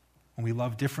 When we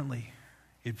love differently,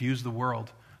 it views the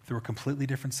world through a completely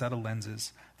different set of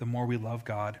lenses. The more we love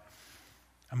God,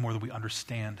 and more that we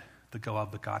understand the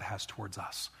love that God has towards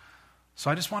us.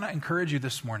 So I just want to encourage you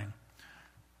this morning.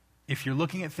 If you're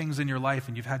looking at things in your life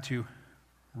and you've had to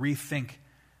rethink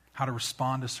how to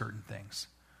respond to certain things,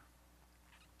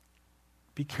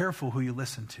 be careful who you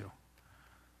listen to.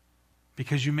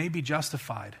 Because you may be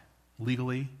justified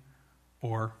legally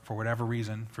or for whatever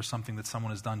reason for something that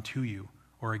someone has done to you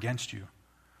or against you.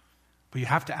 But you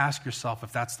have to ask yourself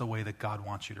if that's the way that God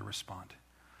wants you to respond.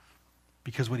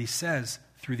 Because what he says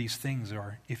through these things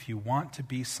are, if you want to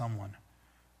be someone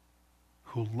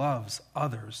who loves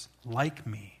others like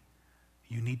me,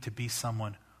 you need to be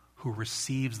someone who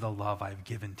receives the love I've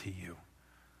given to you.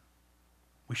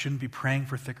 We shouldn't be praying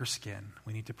for thicker skin.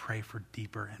 We need to pray for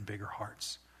deeper and bigger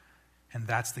hearts. And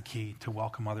that's the key to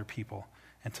welcome other people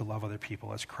and to love other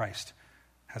people as Christ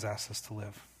has asked us to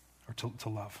live, or to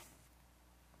love.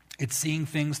 It's seeing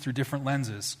things through different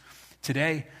lenses.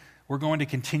 Today, we're going to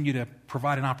continue to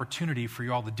provide an opportunity for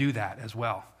you all to do that as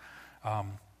well.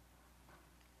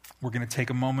 We're going to take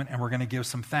a moment and we're going to give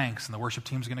some thanks. And the worship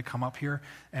team is going to come up here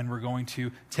and we're going to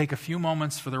take a few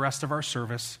moments for the rest of our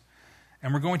service.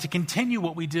 And we're going to continue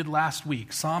what we did last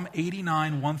week. Psalm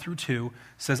 89, 1-2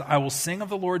 says, I will sing of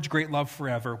the Lord's great love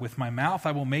forever. With my mouth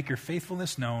I will make your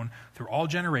faithfulness known through all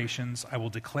generations. I will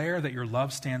declare that your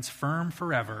love stands firm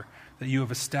forever, that you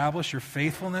have established your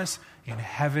faithfulness in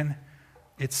heaven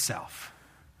itself.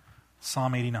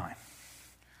 Psalm 89.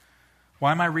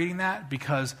 Why am I reading that?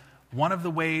 Because one of the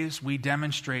ways we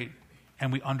demonstrate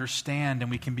and we understand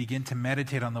and we can begin to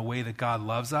meditate on the way that God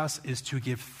loves us is to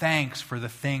give thanks for the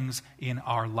things in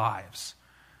our lives.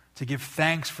 To give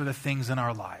thanks for the things in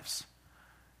our lives.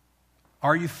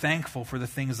 Are you thankful for the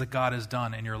things that God has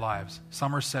done in your lives?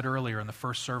 Summer said earlier in the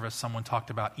first service, someone talked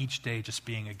about each day just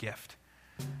being a gift.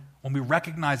 When we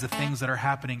recognize the things that are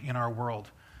happening in our world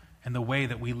and the way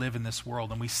that we live in this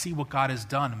world, and we see what God has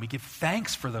done, and we give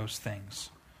thanks for those things,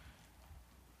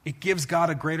 it gives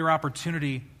God a greater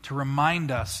opportunity to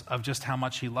remind us of just how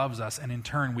much he loves us, and in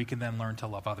turn, we can then learn to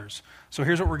love others. So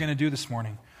here's what we're going to do this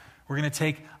morning. We're going to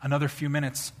take another few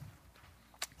minutes.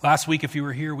 Last week, if you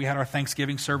were here, we had our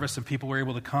Thanksgiving service, and people were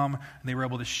able to come, and they were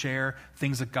able to share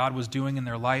things that God was doing in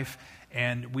their life,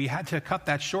 and we had to cut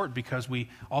that short because we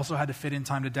also had to fit in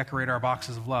time to decorate our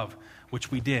boxes of love,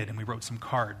 which we did, and we wrote some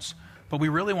cards. But we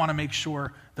really want to make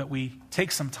sure that we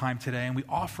take some time today and we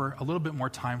offer a little bit more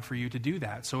time for you to do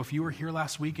that. So if you were here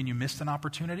last week and you missed an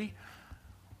opportunity,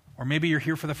 or maybe you're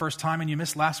here for the first time and you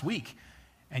missed last week,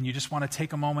 and you just want to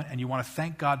take a moment and you want to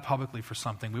thank God publicly for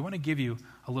something, we want to give you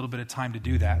a little bit of time to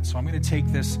do that. So I'm going to take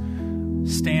this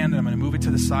stand and I'm going to move it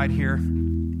to the side here.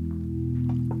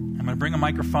 I'm going to bring a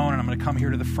microphone and I'm going to come here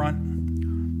to the front.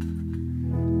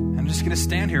 I'm just going to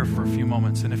stand here for a few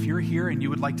moments. And if you're here and you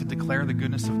would like to declare the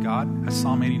goodness of God, as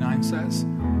Psalm 89 says,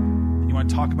 and you want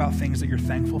to talk about things that you're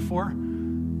thankful for,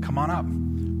 come on up.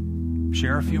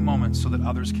 Share a few moments so that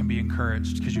others can be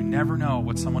encouraged, because you never know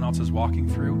what someone else is walking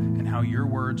through and how your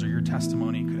words or your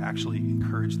testimony could actually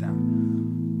encourage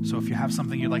them. So if you have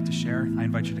something you'd like to share, I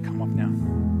invite you to come up now.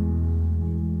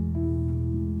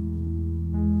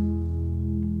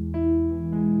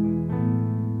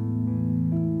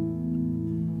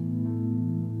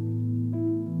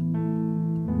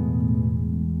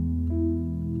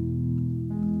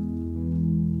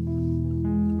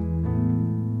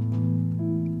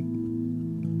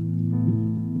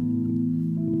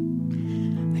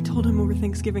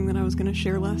 Thanksgiving that I was going to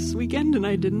share last weekend, and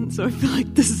I didn't, so I feel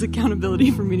like this is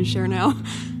accountability for me to share now.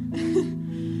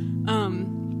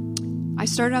 I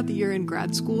started out the year in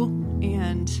grad school,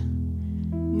 and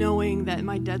knowing that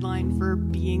my deadline for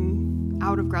being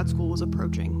out of grad school was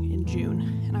approaching in June,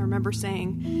 and I remember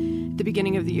saying at the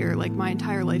beginning of the year, like, my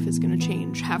entire life is going to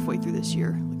change halfway through this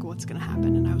year, like, what's going to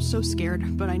happen? And I was so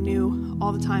scared, but I knew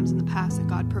all the times in the past that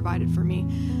God provided for me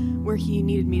where he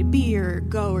needed me to be or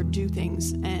go or do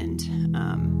things. And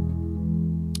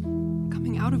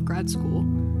coming out of grad school,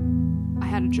 I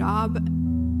had a job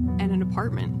and an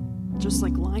apartment just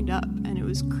like lined up, and it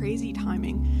was crazy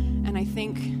timing. And I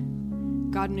think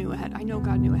God knew ahead. I know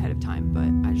God knew ahead of time,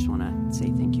 but I just want to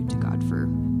say thank you to God for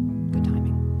good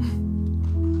timing.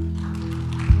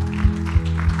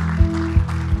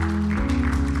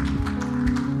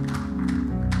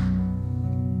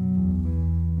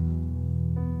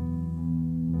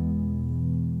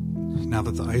 Now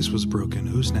that the ice was broken,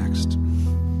 who's next?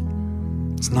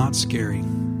 It's not scary.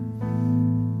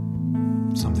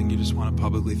 Something you just want to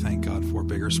publicly thank God for,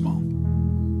 big or small.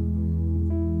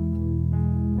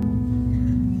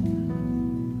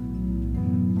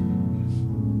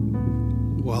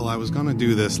 Well, I was going to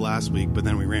do this last week, but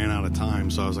then we ran out of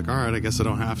time, so I was like, all right, I guess I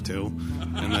don't have to.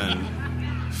 And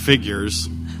then figures,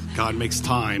 God makes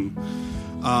time.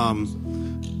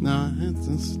 No,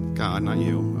 it's God, not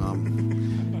you.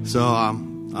 So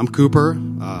I'm Cooper,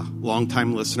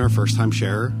 long-time listener, first-time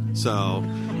sharer. So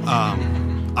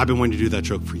I've been wanting to do that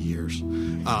joke for years.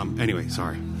 Anyway,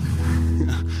 sorry.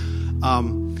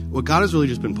 What God has really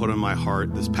just been put on my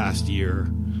heart this past year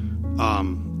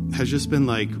has just been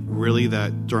like really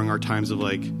that during our times of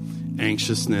like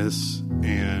anxiousness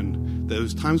and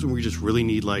those times when we just really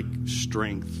need like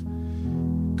strength,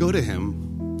 go to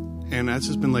him. And that's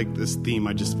just been like this theme.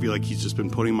 I just feel like he's just been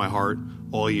putting in my heart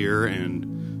all year,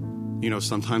 and you know,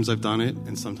 sometimes I've done it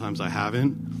and sometimes I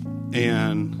haven't.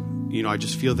 And, you know, I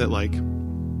just feel that like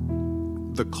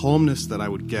the calmness that I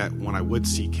would get when I would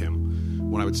seek him,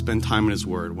 when I would spend time in his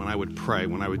word, when I would pray,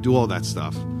 when I would do all that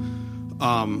stuff,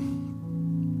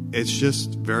 it's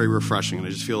just very refreshing. And I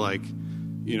just feel like,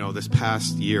 this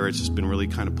past year, it's just been really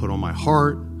kind of put on my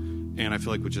heart. And I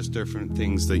feel like with just different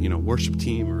things that, worship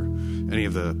team or any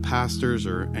of the pastors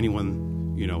or anyone,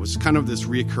 it's kind of this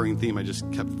reoccurring theme I just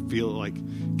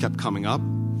kept coming up.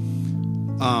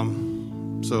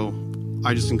 So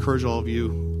I just encourage all of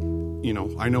you,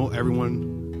 I know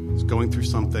everyone is going through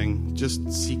something.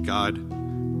 Just seek God,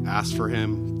 ask for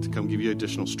him to come give you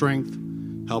additional strength,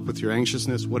 help with your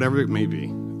anxiousness, whatever it may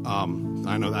be.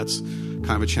 I know that's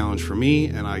kind of a challenge for me,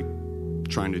 and I'm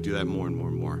trying to do that more and more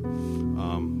and more.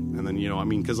 And then,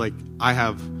 because I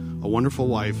have a wonderful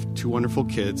wife, 2 wonderful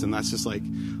kids, and that's just like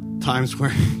times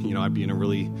where, I'd be in a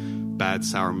really bad,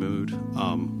 sour mood.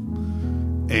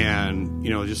 And,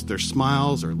 just their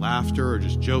smiles or laughter or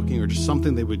just joking or just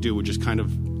something they would do would just kind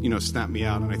of, snap me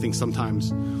out. And I think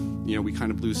sometimes, we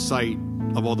kind of lose sight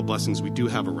of all the blessings we do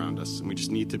have around us, and we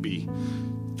just need to be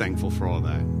thankful for all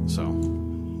that. So,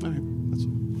 all right, that's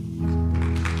all.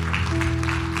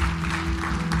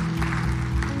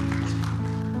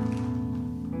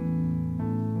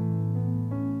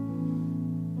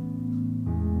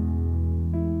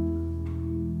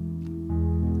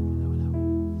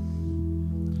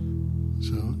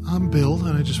 I'm Bill,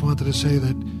 and I just wanted to say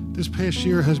that this past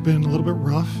year has been a little bit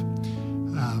rough,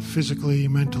 physically,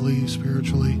 mentally,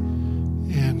 spiritually,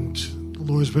 and the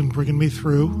Lord's been bringing me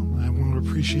through. I want to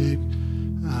appreciate,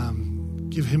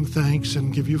 give him thanks,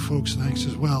 and give you folks thanks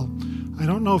as well. I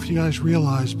don't know if you guys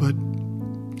realize, but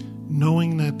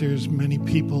knowing that there's many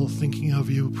people thinking of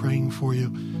you, praying for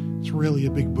you, it's really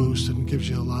a big boost and gives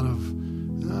you a lot of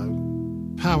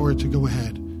power to go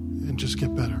ahead and just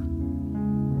get better.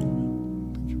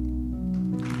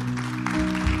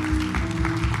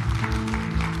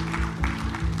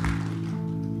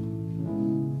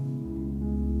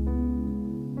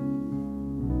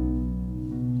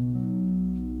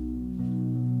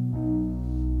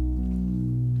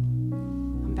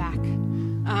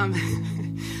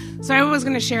 So I was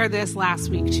going to share this last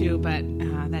week too, but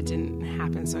that didn't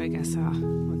happen. So I guess I'll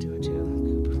do it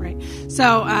too, Coop, right?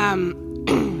 So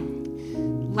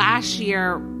last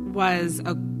year was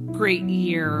a great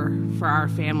year for our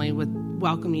family with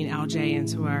welcoming LJ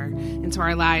into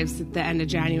our lives at the end of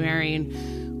January,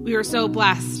 and we were so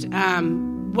blessed.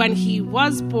 When he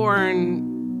was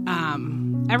born,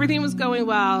 everything was going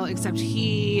well, except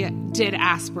he did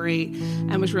aspirate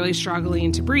and was really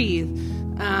struggling to breathe.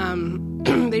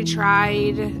 They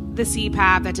tried the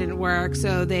CPAP, that didn't work,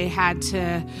 so they had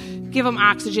to give him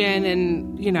oxygen,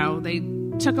 and, they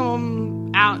took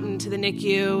him out into the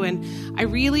NICU, and I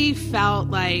really felt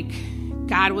like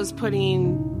God was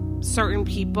putting certain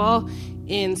people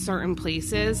in certain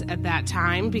places at that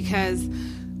time, because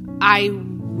I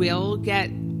will get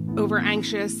over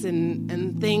anxious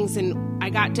and things, and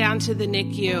I got down to the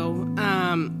NICU,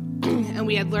 and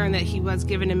we had learned that he was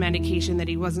given a medication that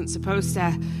he wasn't supposed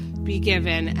to be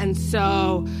given. And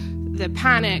so the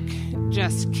panic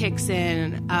just kicks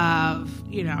in of,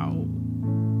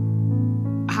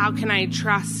 how can I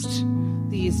trust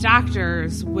these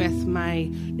doctors with my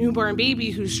newborn baby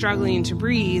who's struggling to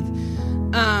breathe?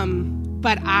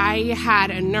 But I had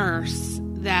a nurse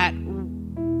that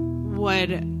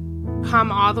would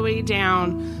come all the way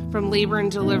down from labor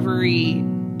and delivery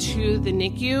to the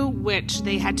NICU, which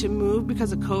they had to move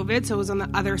because of COVID, so it was on the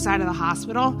other side of the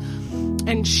hospital.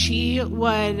 And she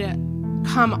would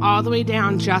come all the way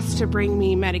down just to bring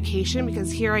me medication,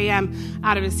 because here I am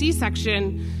out of a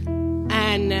C-section,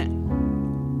 and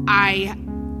I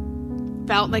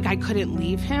felt like I couldn't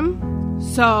leave him.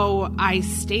 So I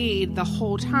stayed the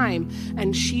whole time,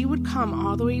 and she would come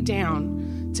all the way down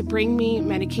to bring me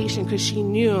medication because she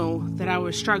knew that I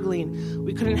was struggling.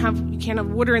 You can't have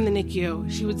water in the NICU.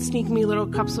 She would sneak me little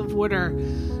cups of water,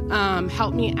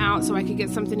 help me out so I could get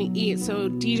something to eat. So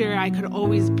DJ and I could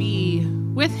always be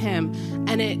with him.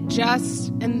 And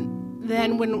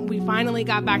then when we finally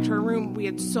got back to our room, we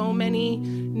had so many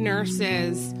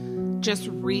nurses just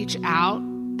reach out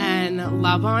and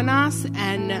love on us.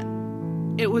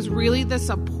 And it was really the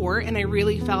support, and I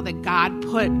really felt that God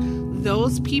put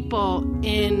those people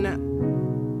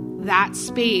in that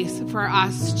space for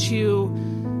us to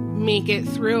make it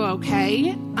through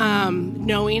okay,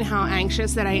 knowing how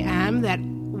anxious that I am, that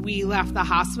we left the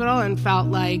hospital and felt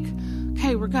like,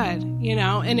 okay, we're good,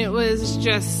 and it was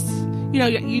just,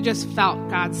 you just felt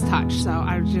God's touch. So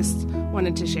I just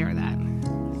wanted to share that.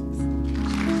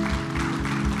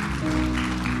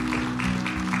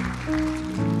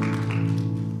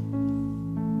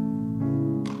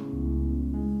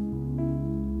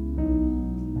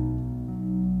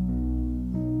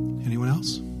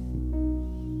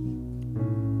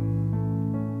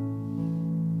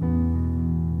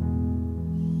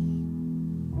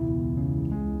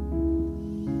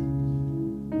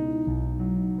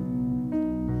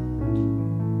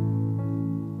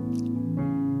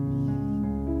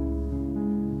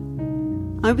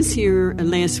 I was here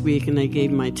last week and I gave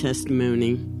my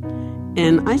testimony.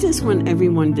 And I just want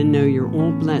everyone to know you're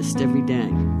all blessed every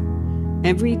day.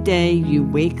 Every day you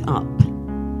wake up,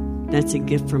 that's a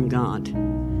gift from God.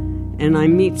 And I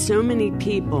meet so many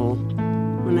people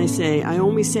when I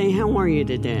always say, how are you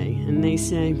today? And they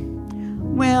say,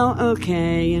 well,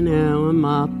 okay, I'm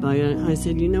up. I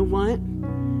said, you know what?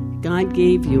 God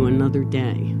gave you another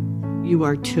day. You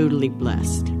are totally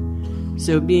blessed.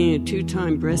 So being a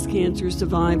 2-time breast cancer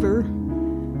survivor,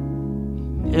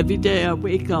 every day I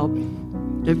wake up,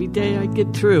 every day I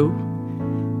get through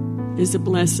is a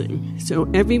blessing. So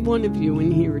every one of you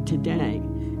in here today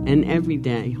and every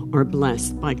day are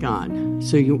blessed by God.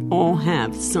 So you all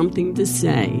have something to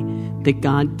say that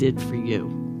God did for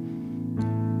you.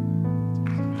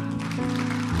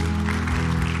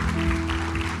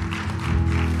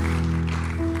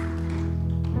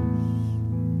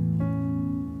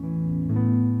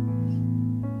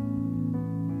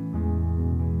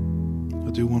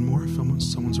 I'll do one more if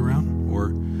someone's around, or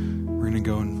we're going to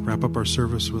go and wrap up our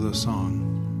service with a song.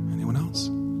 Anyone else?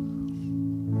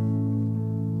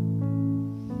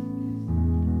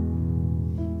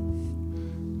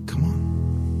 Come on.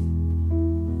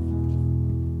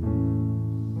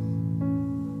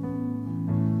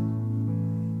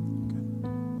 Good.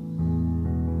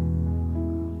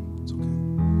 It's okay.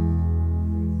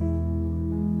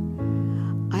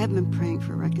 I have been praying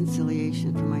for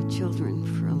reconciliation for my children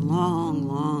for a long,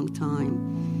 long time.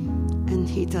 And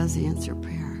he does answer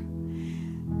prayer.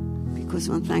 Because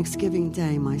on Thanksgiving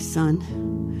Day, my son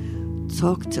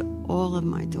talked to all of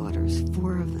my daughters,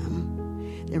 4 of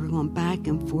them. They were going back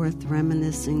and forth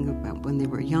reminiscing about when they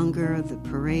were younger, the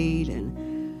parade. And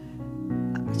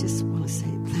I just want to say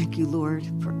thank you, Lord,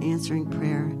 for answering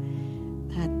prayer,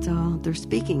 that they're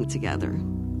speaking together.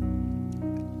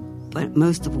 But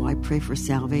most of all, I pray for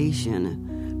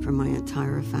salvation for my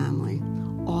entire family,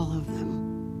 all of them.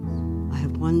 I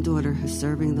have 1 daughter who's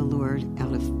serving the Lord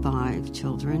out of 5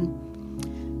 children.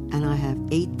 And I have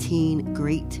 18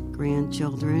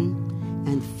 great-grandchildren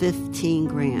and 15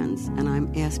 grands. And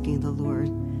I'm asking the Lord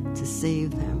to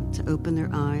save them, to open their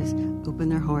eyes, open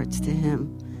their hearts to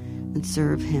Him, and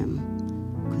serve Him.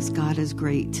 Because God is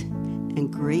great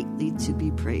and greatly to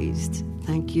be praised.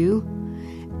 Thank you.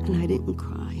 And I didn't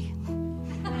cry.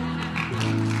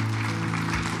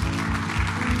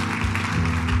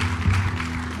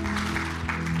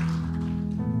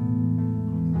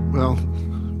 Well,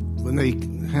 when they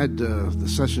had the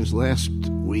sessions last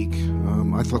week,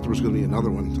 I thought there was going to be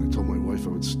another one. I told my wife I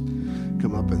would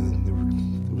come up, and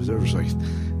it was over, so I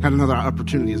had another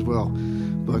opportunity as well.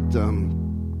 But a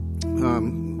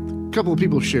couple of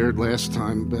people shared last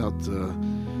time about,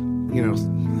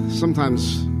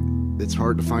 sometimes it's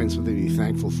hard to find something to be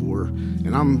thankful for,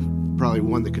 and I'm probably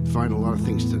one that could find a lot of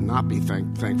things to not be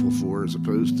thankful for, as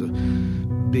opposed to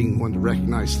being one to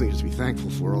recognize things to be thankful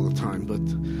for all the time. But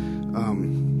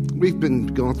we've been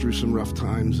going through some rough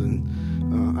times, and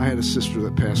I had a sister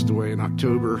that passed away in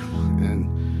October,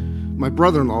 and my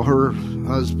brother-in-law, her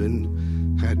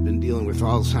husband, had been dealing with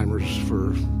Alzheimer's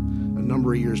for a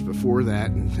number of years before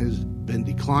that and has been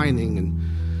declining. And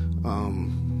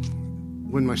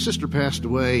when my sister passed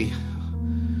away,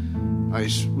 I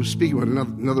was speaking with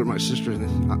another of my sisters,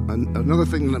 and another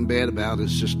thing that I'm bad about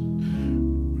is just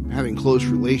having close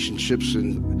relationships.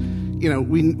 And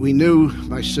we knew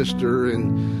my sister,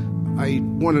 and I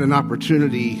wanted an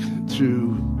opportunity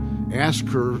to ask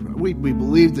her. We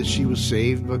believed that she was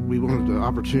saved, but we wanted the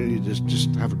opportunity to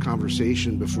just have a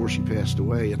conversation before she passed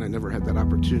away, and I never had that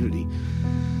opportunity.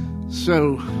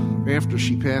 So after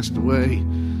she passed away,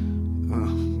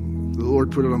 the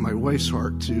Lord put it on my wife's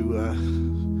heart to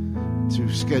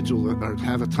schedule or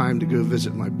have a time to go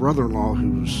visit my brother-in-law,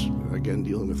 who's again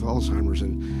dealing with Alzheimer's.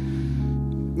 And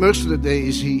most of the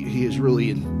days he is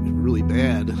really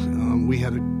bad. We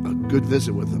had a good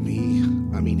visit with him.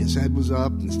 His head was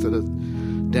up instead of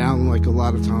down like a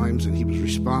lot of times, and he was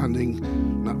responding,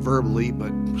 not verbally,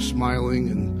 but smiling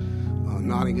and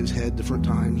nodding his head different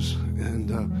times.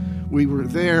 And we were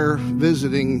there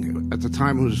visiting. At the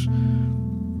time it was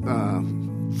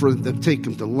for them to take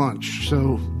him to lunch.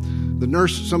 So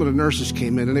some of the nurses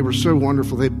came in, and they were so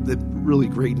wonderful. They're really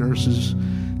great nurses.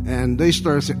 And they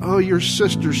started saying, "Oh, your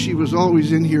sister, she was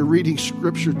always in here reading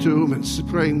scripture to him and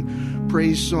praying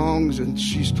praise songs, and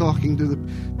she's talking to the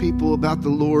people about the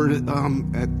Lord at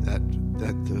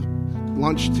the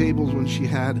lunch tables when she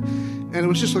had." And it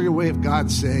was just like a way of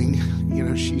God saying,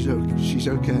 she's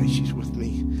okay, she's with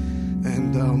me.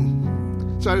 And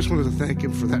so I just wanted to thank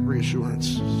him for that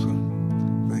reassurance. So,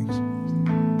 thanks.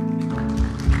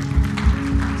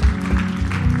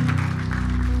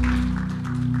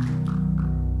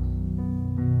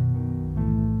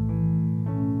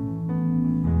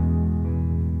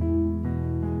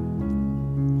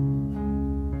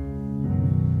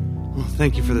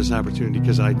 thank you for this opportunity,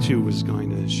 because I too was going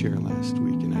to share last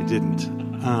week and I didn't.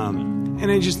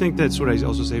 And I just think that's what I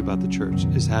also say about the church,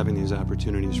 is having these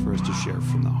opportunities for us to share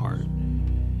from the heart.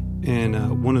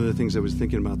 And one of the things I was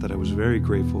thinking about that I was very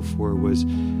grateful for was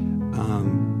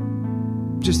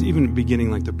just even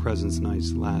beginning like the Presence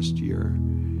Nights last year.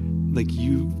 Like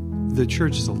the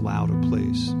church has allowed a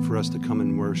place for us to come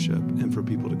and worship and for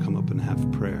people to come up and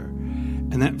have prayer.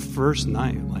 And that first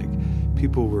night, like,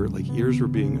 people were, like, ears were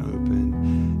being opened,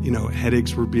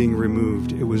 headaches were being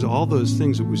removed. It was all those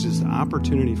things. It was just an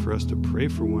opportunity for us to pray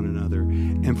for one another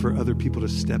and for other people to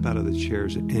step out of the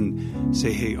chairs and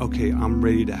say, hey, okay, I'm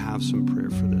ready to have some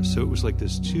prayer for this. So it was like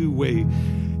this two-way,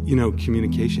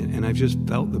 communication. And I've just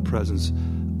felt the presence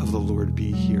of the Lord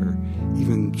be here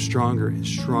even stronger and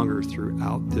stronger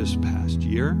throughout this past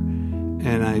year.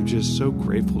 And I'm just so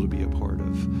grateful to be a part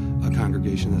of a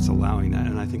congregation that's allowing that.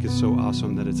 And I think it's so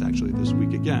awesome that it's actually this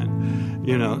week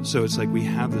again. So it's like we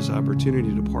have this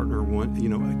opportunity to partner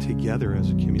together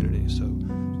as a community. So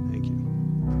thank you.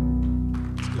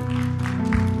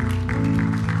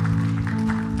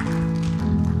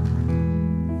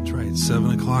 That's right.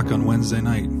 7 o'clock on Wednesday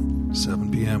night. 7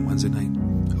 p.m. Wednesday night.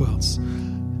 Who else?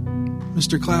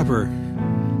 Mr. Clapper,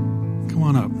 come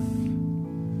on up.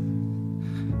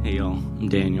 Hey y'all, I'm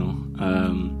Daniel.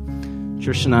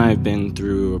 Trish and I have been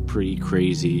through a pretty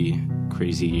crazy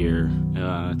year.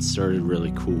 It started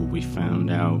really cool. We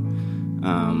found out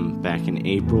back in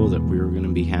April that we were going to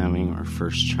be having our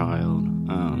first child.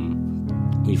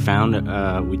 We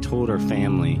told our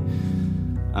family,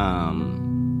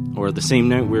 or the same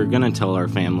night we were going to tell our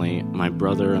family, my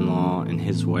brother-in-law and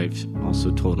his wife also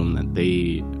told them that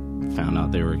they found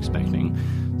out they were expecting.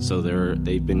 So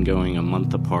they've been going a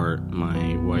month apart,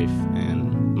 my wife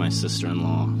and my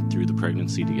sister-in-law, through the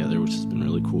pregnancy together, which has been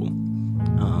really cool.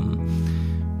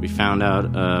 We found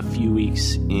out a few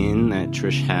weeks in that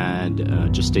Trish had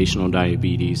gestational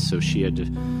diabetes, so she had to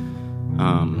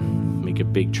make a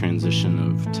big transition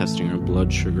of testing her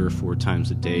blood sugar 4 times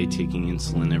a day, taking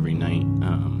insulin every night,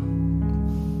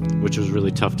 which was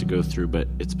really tough to go through, but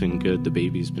it's been good. The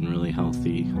baby's been really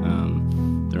healthy.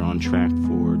 They're on track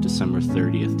for December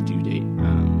 30th due date.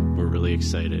 We're really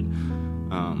excited.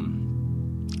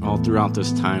 All throughout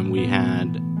this time, we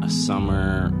had a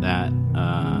summer that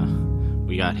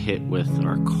we got hit with.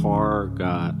 Our car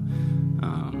got,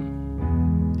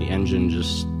 the engine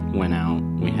just went out.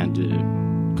 We had to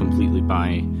completely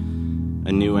buy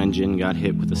a new engine, got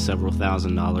hit with a several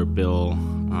 $1,000 bill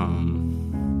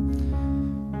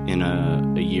in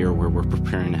a year where we're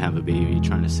preparing to have a baby,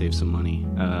 trying to save some money.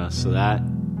 So that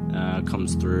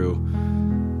comes through.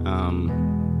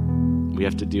 We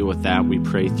have to deal with that. We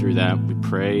pray through that. We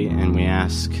pray and we're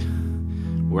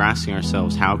asking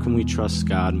ourselves, how can we trust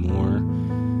God more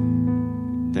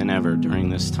than ever during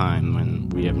this time when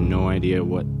we have no idea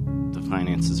what the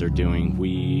finances are doing?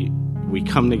 We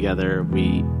come together,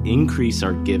 we increase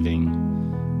our giving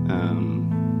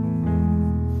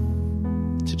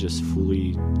to just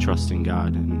fully trust in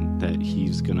God and that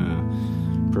He's going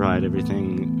to provide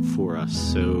everything for us.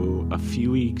 So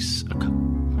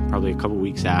probably a couple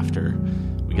weeks after,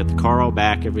 we get the car all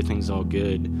back, everything's all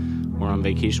good. We're on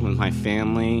vacation with my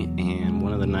family, and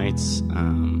one of the nights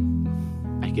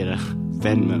I get a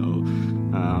Venmo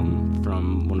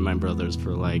from one of my brothers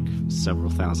for like several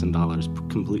 $1,000s,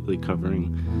 completely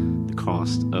covering the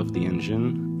cost of the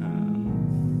engine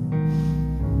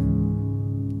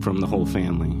from the whole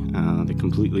family. They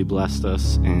completely blessed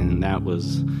us, and that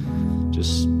was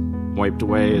just wiped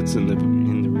away. It's in the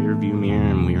rear view mirror,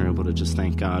 and we were able to just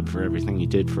thank God for everything He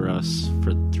did for us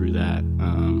through that.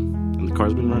 And the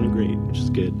car's been running great, which is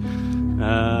good.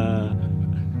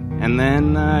 And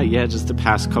then, just the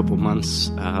past couple months,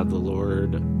 the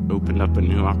Lord opened up a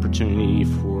new opportunity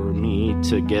for me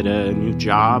to get a new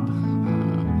job.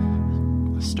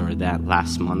 I started that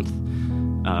last month.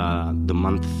 The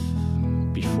month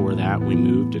before that, we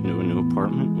moved into a new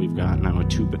apartment. We've got now a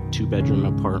two-bedroom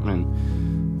apartment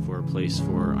for a place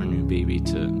for our new baby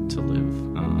to live.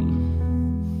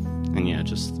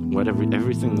 Just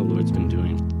everything the Lord's been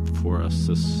doing for us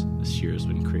this year has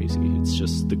been crazy. It's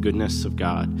just the goodness of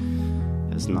God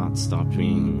has not stopped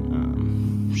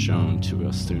being shown to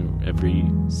us through every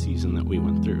season that we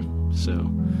went through. So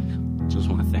just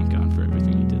want to thank God for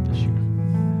everything He did this year.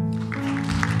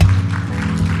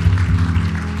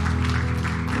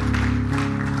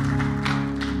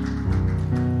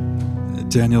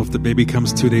 Daniel, if the baby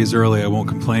comes 2 days early, I won't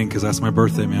complain because that's my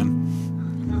birthday,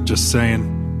 man. Just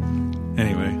saying.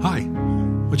 Anyway, hi.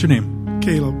 What's your name?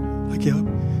 Caleb. Hi, Caleb.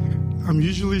 I'm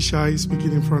usually shy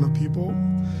speaking in front of people.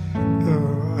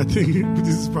 I think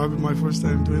this is probably my first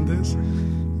time doing this.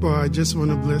 but I just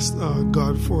want to bless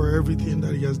God for everything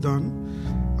that He has done.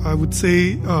 I would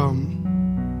say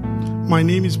my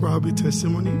name is probably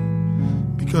testimony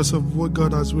because of what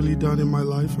God has really done in my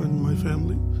life and my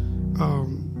family.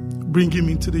 Bringing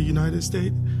me to the United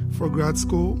States for grad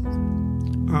school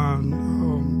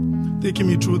and taking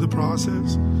me through the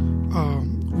process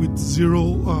with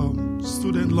zero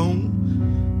student loan,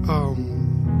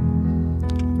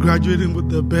 graduating with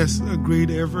the best grade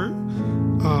ever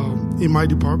in my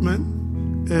department,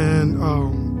 and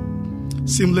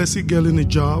seamlessly getting a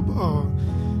job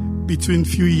between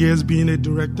few years being a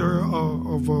director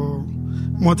of a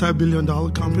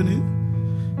multi-billion-dollar company.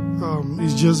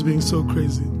 It's just been so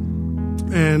crazy.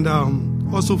 And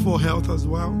also for health as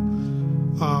well.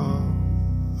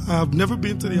 I've never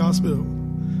been to the hospital.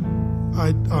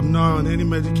 I'm not on any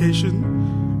medication.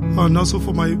 And also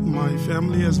for my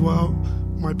family as well.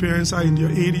 My parents are in their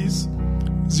 80s.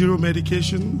 Zero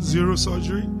medication, zero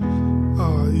surgery.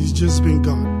 It's just been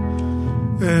God.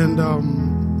 And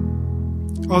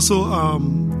also,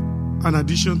 in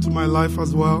addition to my life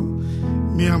as well,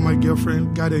 me and my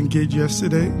girlfriend got engaged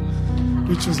yesterday,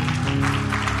 which was...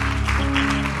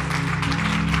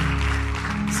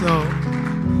 So,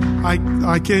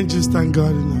 I can't just thank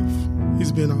God enough.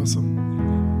 He's been awesome.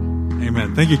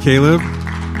 Amen. Thank you, Caleb.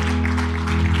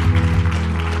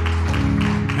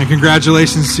 And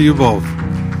congratulations to you both.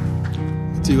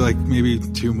 We'll do like maybe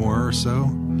 2 more or so.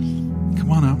 Come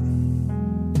on up.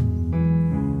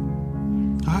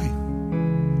 Hi.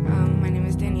 My name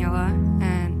is Daniela,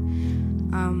 and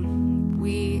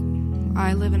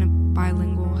I live in a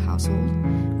bilingual household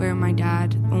where my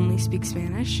dad only speaks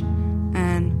Spanish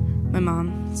and my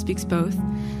mom speaks both.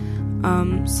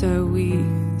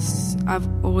 I've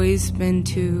always been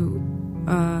to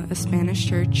a Spanish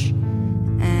church,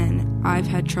 and I've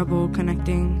had trouble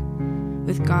connecting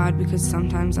with God because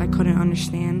sometimes I couldn't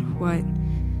understand what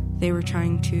they were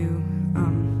trying to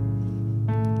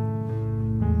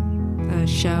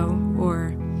show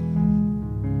or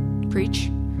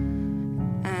preach.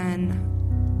 And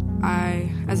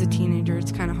as a teenager,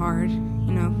 it's kind of hard,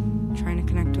 trying to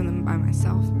connect with them by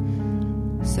myself.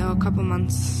 So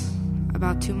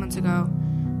about 2 months ago,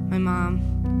 my mom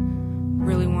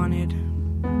really wanted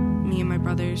me and my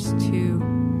brothers to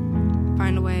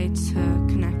find a way to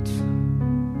connect,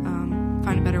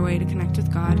 find a better way to connect with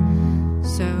God.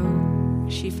 So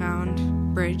she found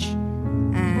Bridge,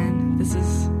 and this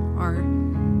is our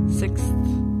 6th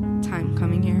time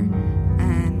coming here,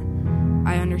 and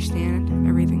I understand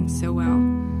everything so well.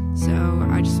 So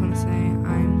I just want to say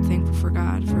I'm thankful for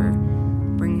God for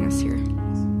bringing us here.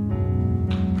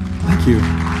 Thank you.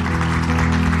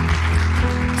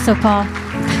 So, Paul,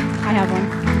 I have one.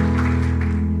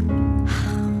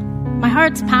 My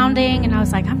heart's pounding, and I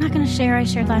was like, I'm not going to share. I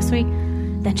shared last week.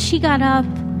 Then she got up.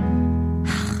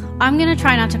 I'm going to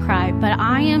try not to cry, but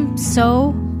I am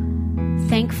so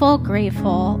thankful,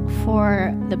 grateful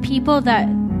for the people that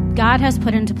God has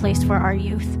put into place for our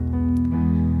youth.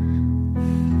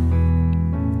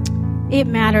 It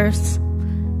matters.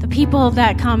 The people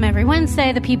that come every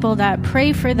Wednesday, the people that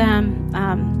pray for them,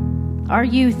 our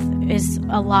youth is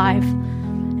alive.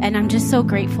 And I'm just so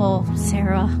grateful,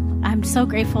 Sarah. I'm so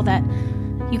grateful that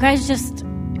you guys just,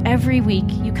 every week,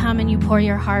 you come and you pour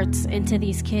your hearts into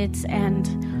these kids. And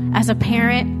as a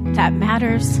parent, that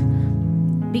matters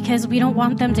because we don't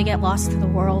want them to get lost to the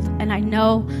world. And I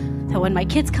know that when my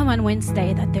kids come on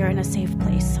Wednesday, that they're in a safe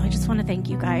place. So I just want to thank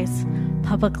you guys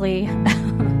publicly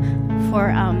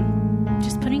for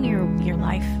just putting your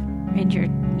life and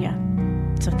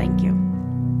so thank you.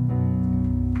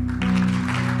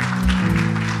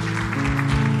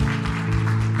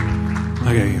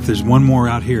 Okay, if there's one more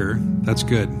out here, that's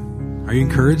good. Are you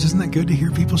encouraged? Isn't that good to hear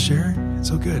people share? It's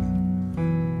so good.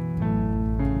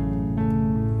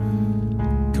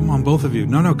 Come on, both of you.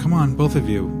 No, come on, both of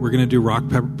you. We're going to do rock,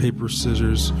 paper,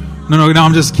 scissors. No,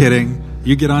 I'm just kidding.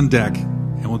 You get on deck,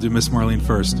 and we'll do Miss Marlene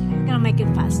first. I'm going to make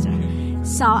it faster.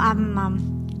 So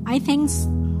I thank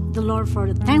the Lord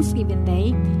for the Thanksgiving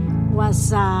Day.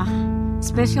 Was a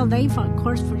special day, of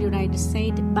course, for the United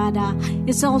States, but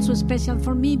it's also special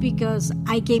for me because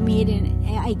I came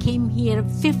here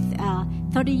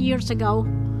 30 years ago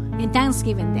in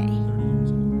Thanksgiving Day,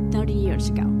 30 years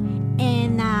ago.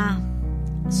 And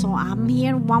so I'm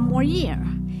here one more year.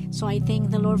 So I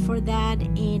thank the Lord for that.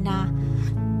 And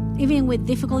even with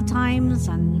difficult times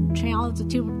and trials and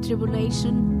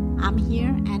tribulation, I'm here,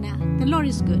 and the Lord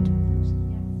is good.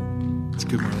 It's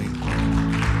good, Marlene.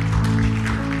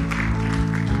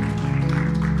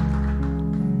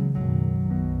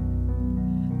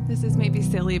 This is maybe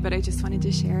silly, but I just wanted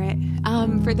to share it.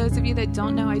 For those of you that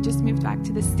don't know, I just moved back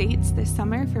to the States this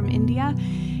summer from India,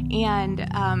 and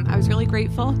I was really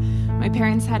grateful. My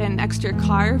parents had an extra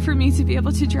car for me to be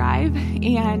able to drive,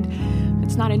 and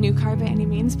it's not a new car by any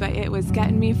means, but it was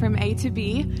getting me from A to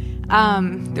B.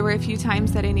 There were a few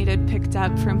times that I needed picked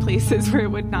up from places where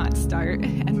it would not start,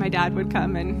 and my dad would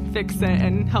come and fix it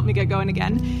and help me get going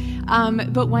again.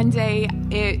 But one day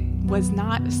it was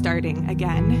not starting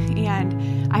again,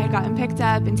 and I had gotten picked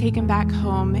up and taken back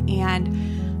home,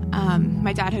 and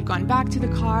my dad had gone back to the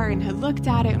car and had looked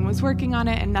at it and was working on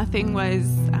it, and nothing was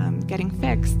getting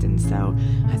fixed. And so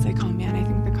I was like, oh man, I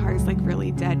think the car is like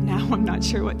really dead now. I'm not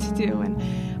sure what to do. And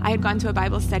I had gone to a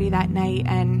Bible study that night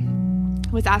and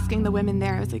was asking the women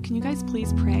there, I was like, can you guys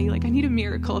please pray? Like, I need a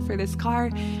miracle for this car.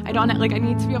 I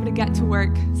need to be able to get to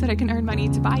work so that I can earn money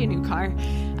to buy a new car.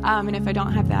 And if I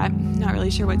don't have that, I'm not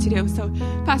really sure what to do. So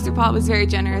Pastor Paul was very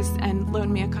generous and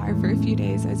loaned me a car for a few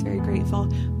days. I was very grateful.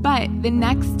 But the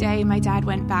next day, my dad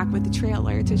went back with the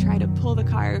trailer to try to pull the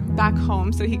car back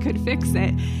home so he could fix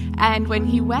it. And when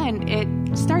he went, it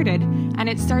started. And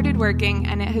it started working,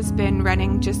 and it has been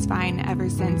running just fine ever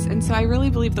since. And so I really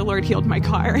believe the Lord healed my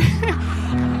car.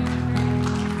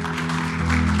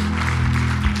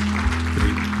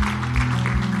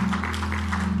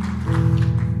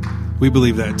 We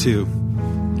believe that too.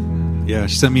 Yeah,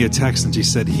 she sent me a text and she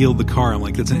said, healed the car. I'm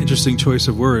like, that's an interesting choice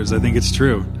of words. I think it's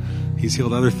true. He's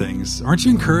healed other things. Aren't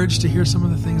you encouraged to hear some of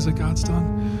the things that God's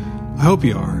done? I hope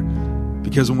you are.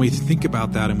 Because when we think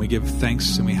about that and we give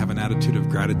thanks and we have an attitude of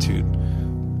gratitude,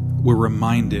 we're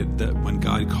reminded that when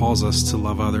God calls us to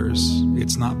love others,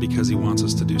 it's not because he wants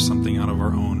us to do something out of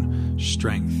our own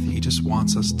strength. He just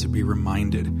wants us to be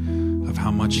reminded of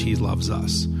how much he loves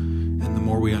us. And the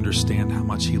more we understand how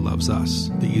much he loves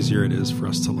us, the easier it is for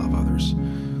us to love others.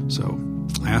 So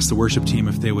I asked the worship team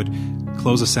if they would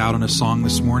close us out in a song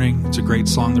this morning. It's a great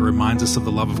song that reminds us of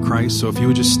the love of Christ. So if you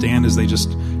would just stand as they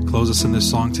just close us in this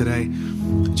song today.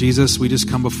 Jesus, we just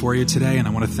come before you today, and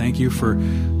I want to thank you for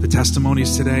the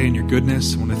testimonies today and your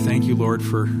goodness. I want to thank you, Lord,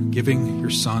 for giving your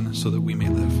Son so that we may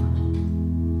live.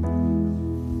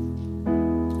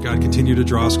 God, continue to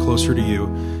draw us closer to you,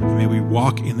 and may we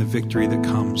walk in the victory that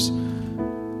comes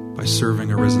by serving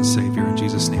a risen Savior. In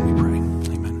Jesus' name we pray.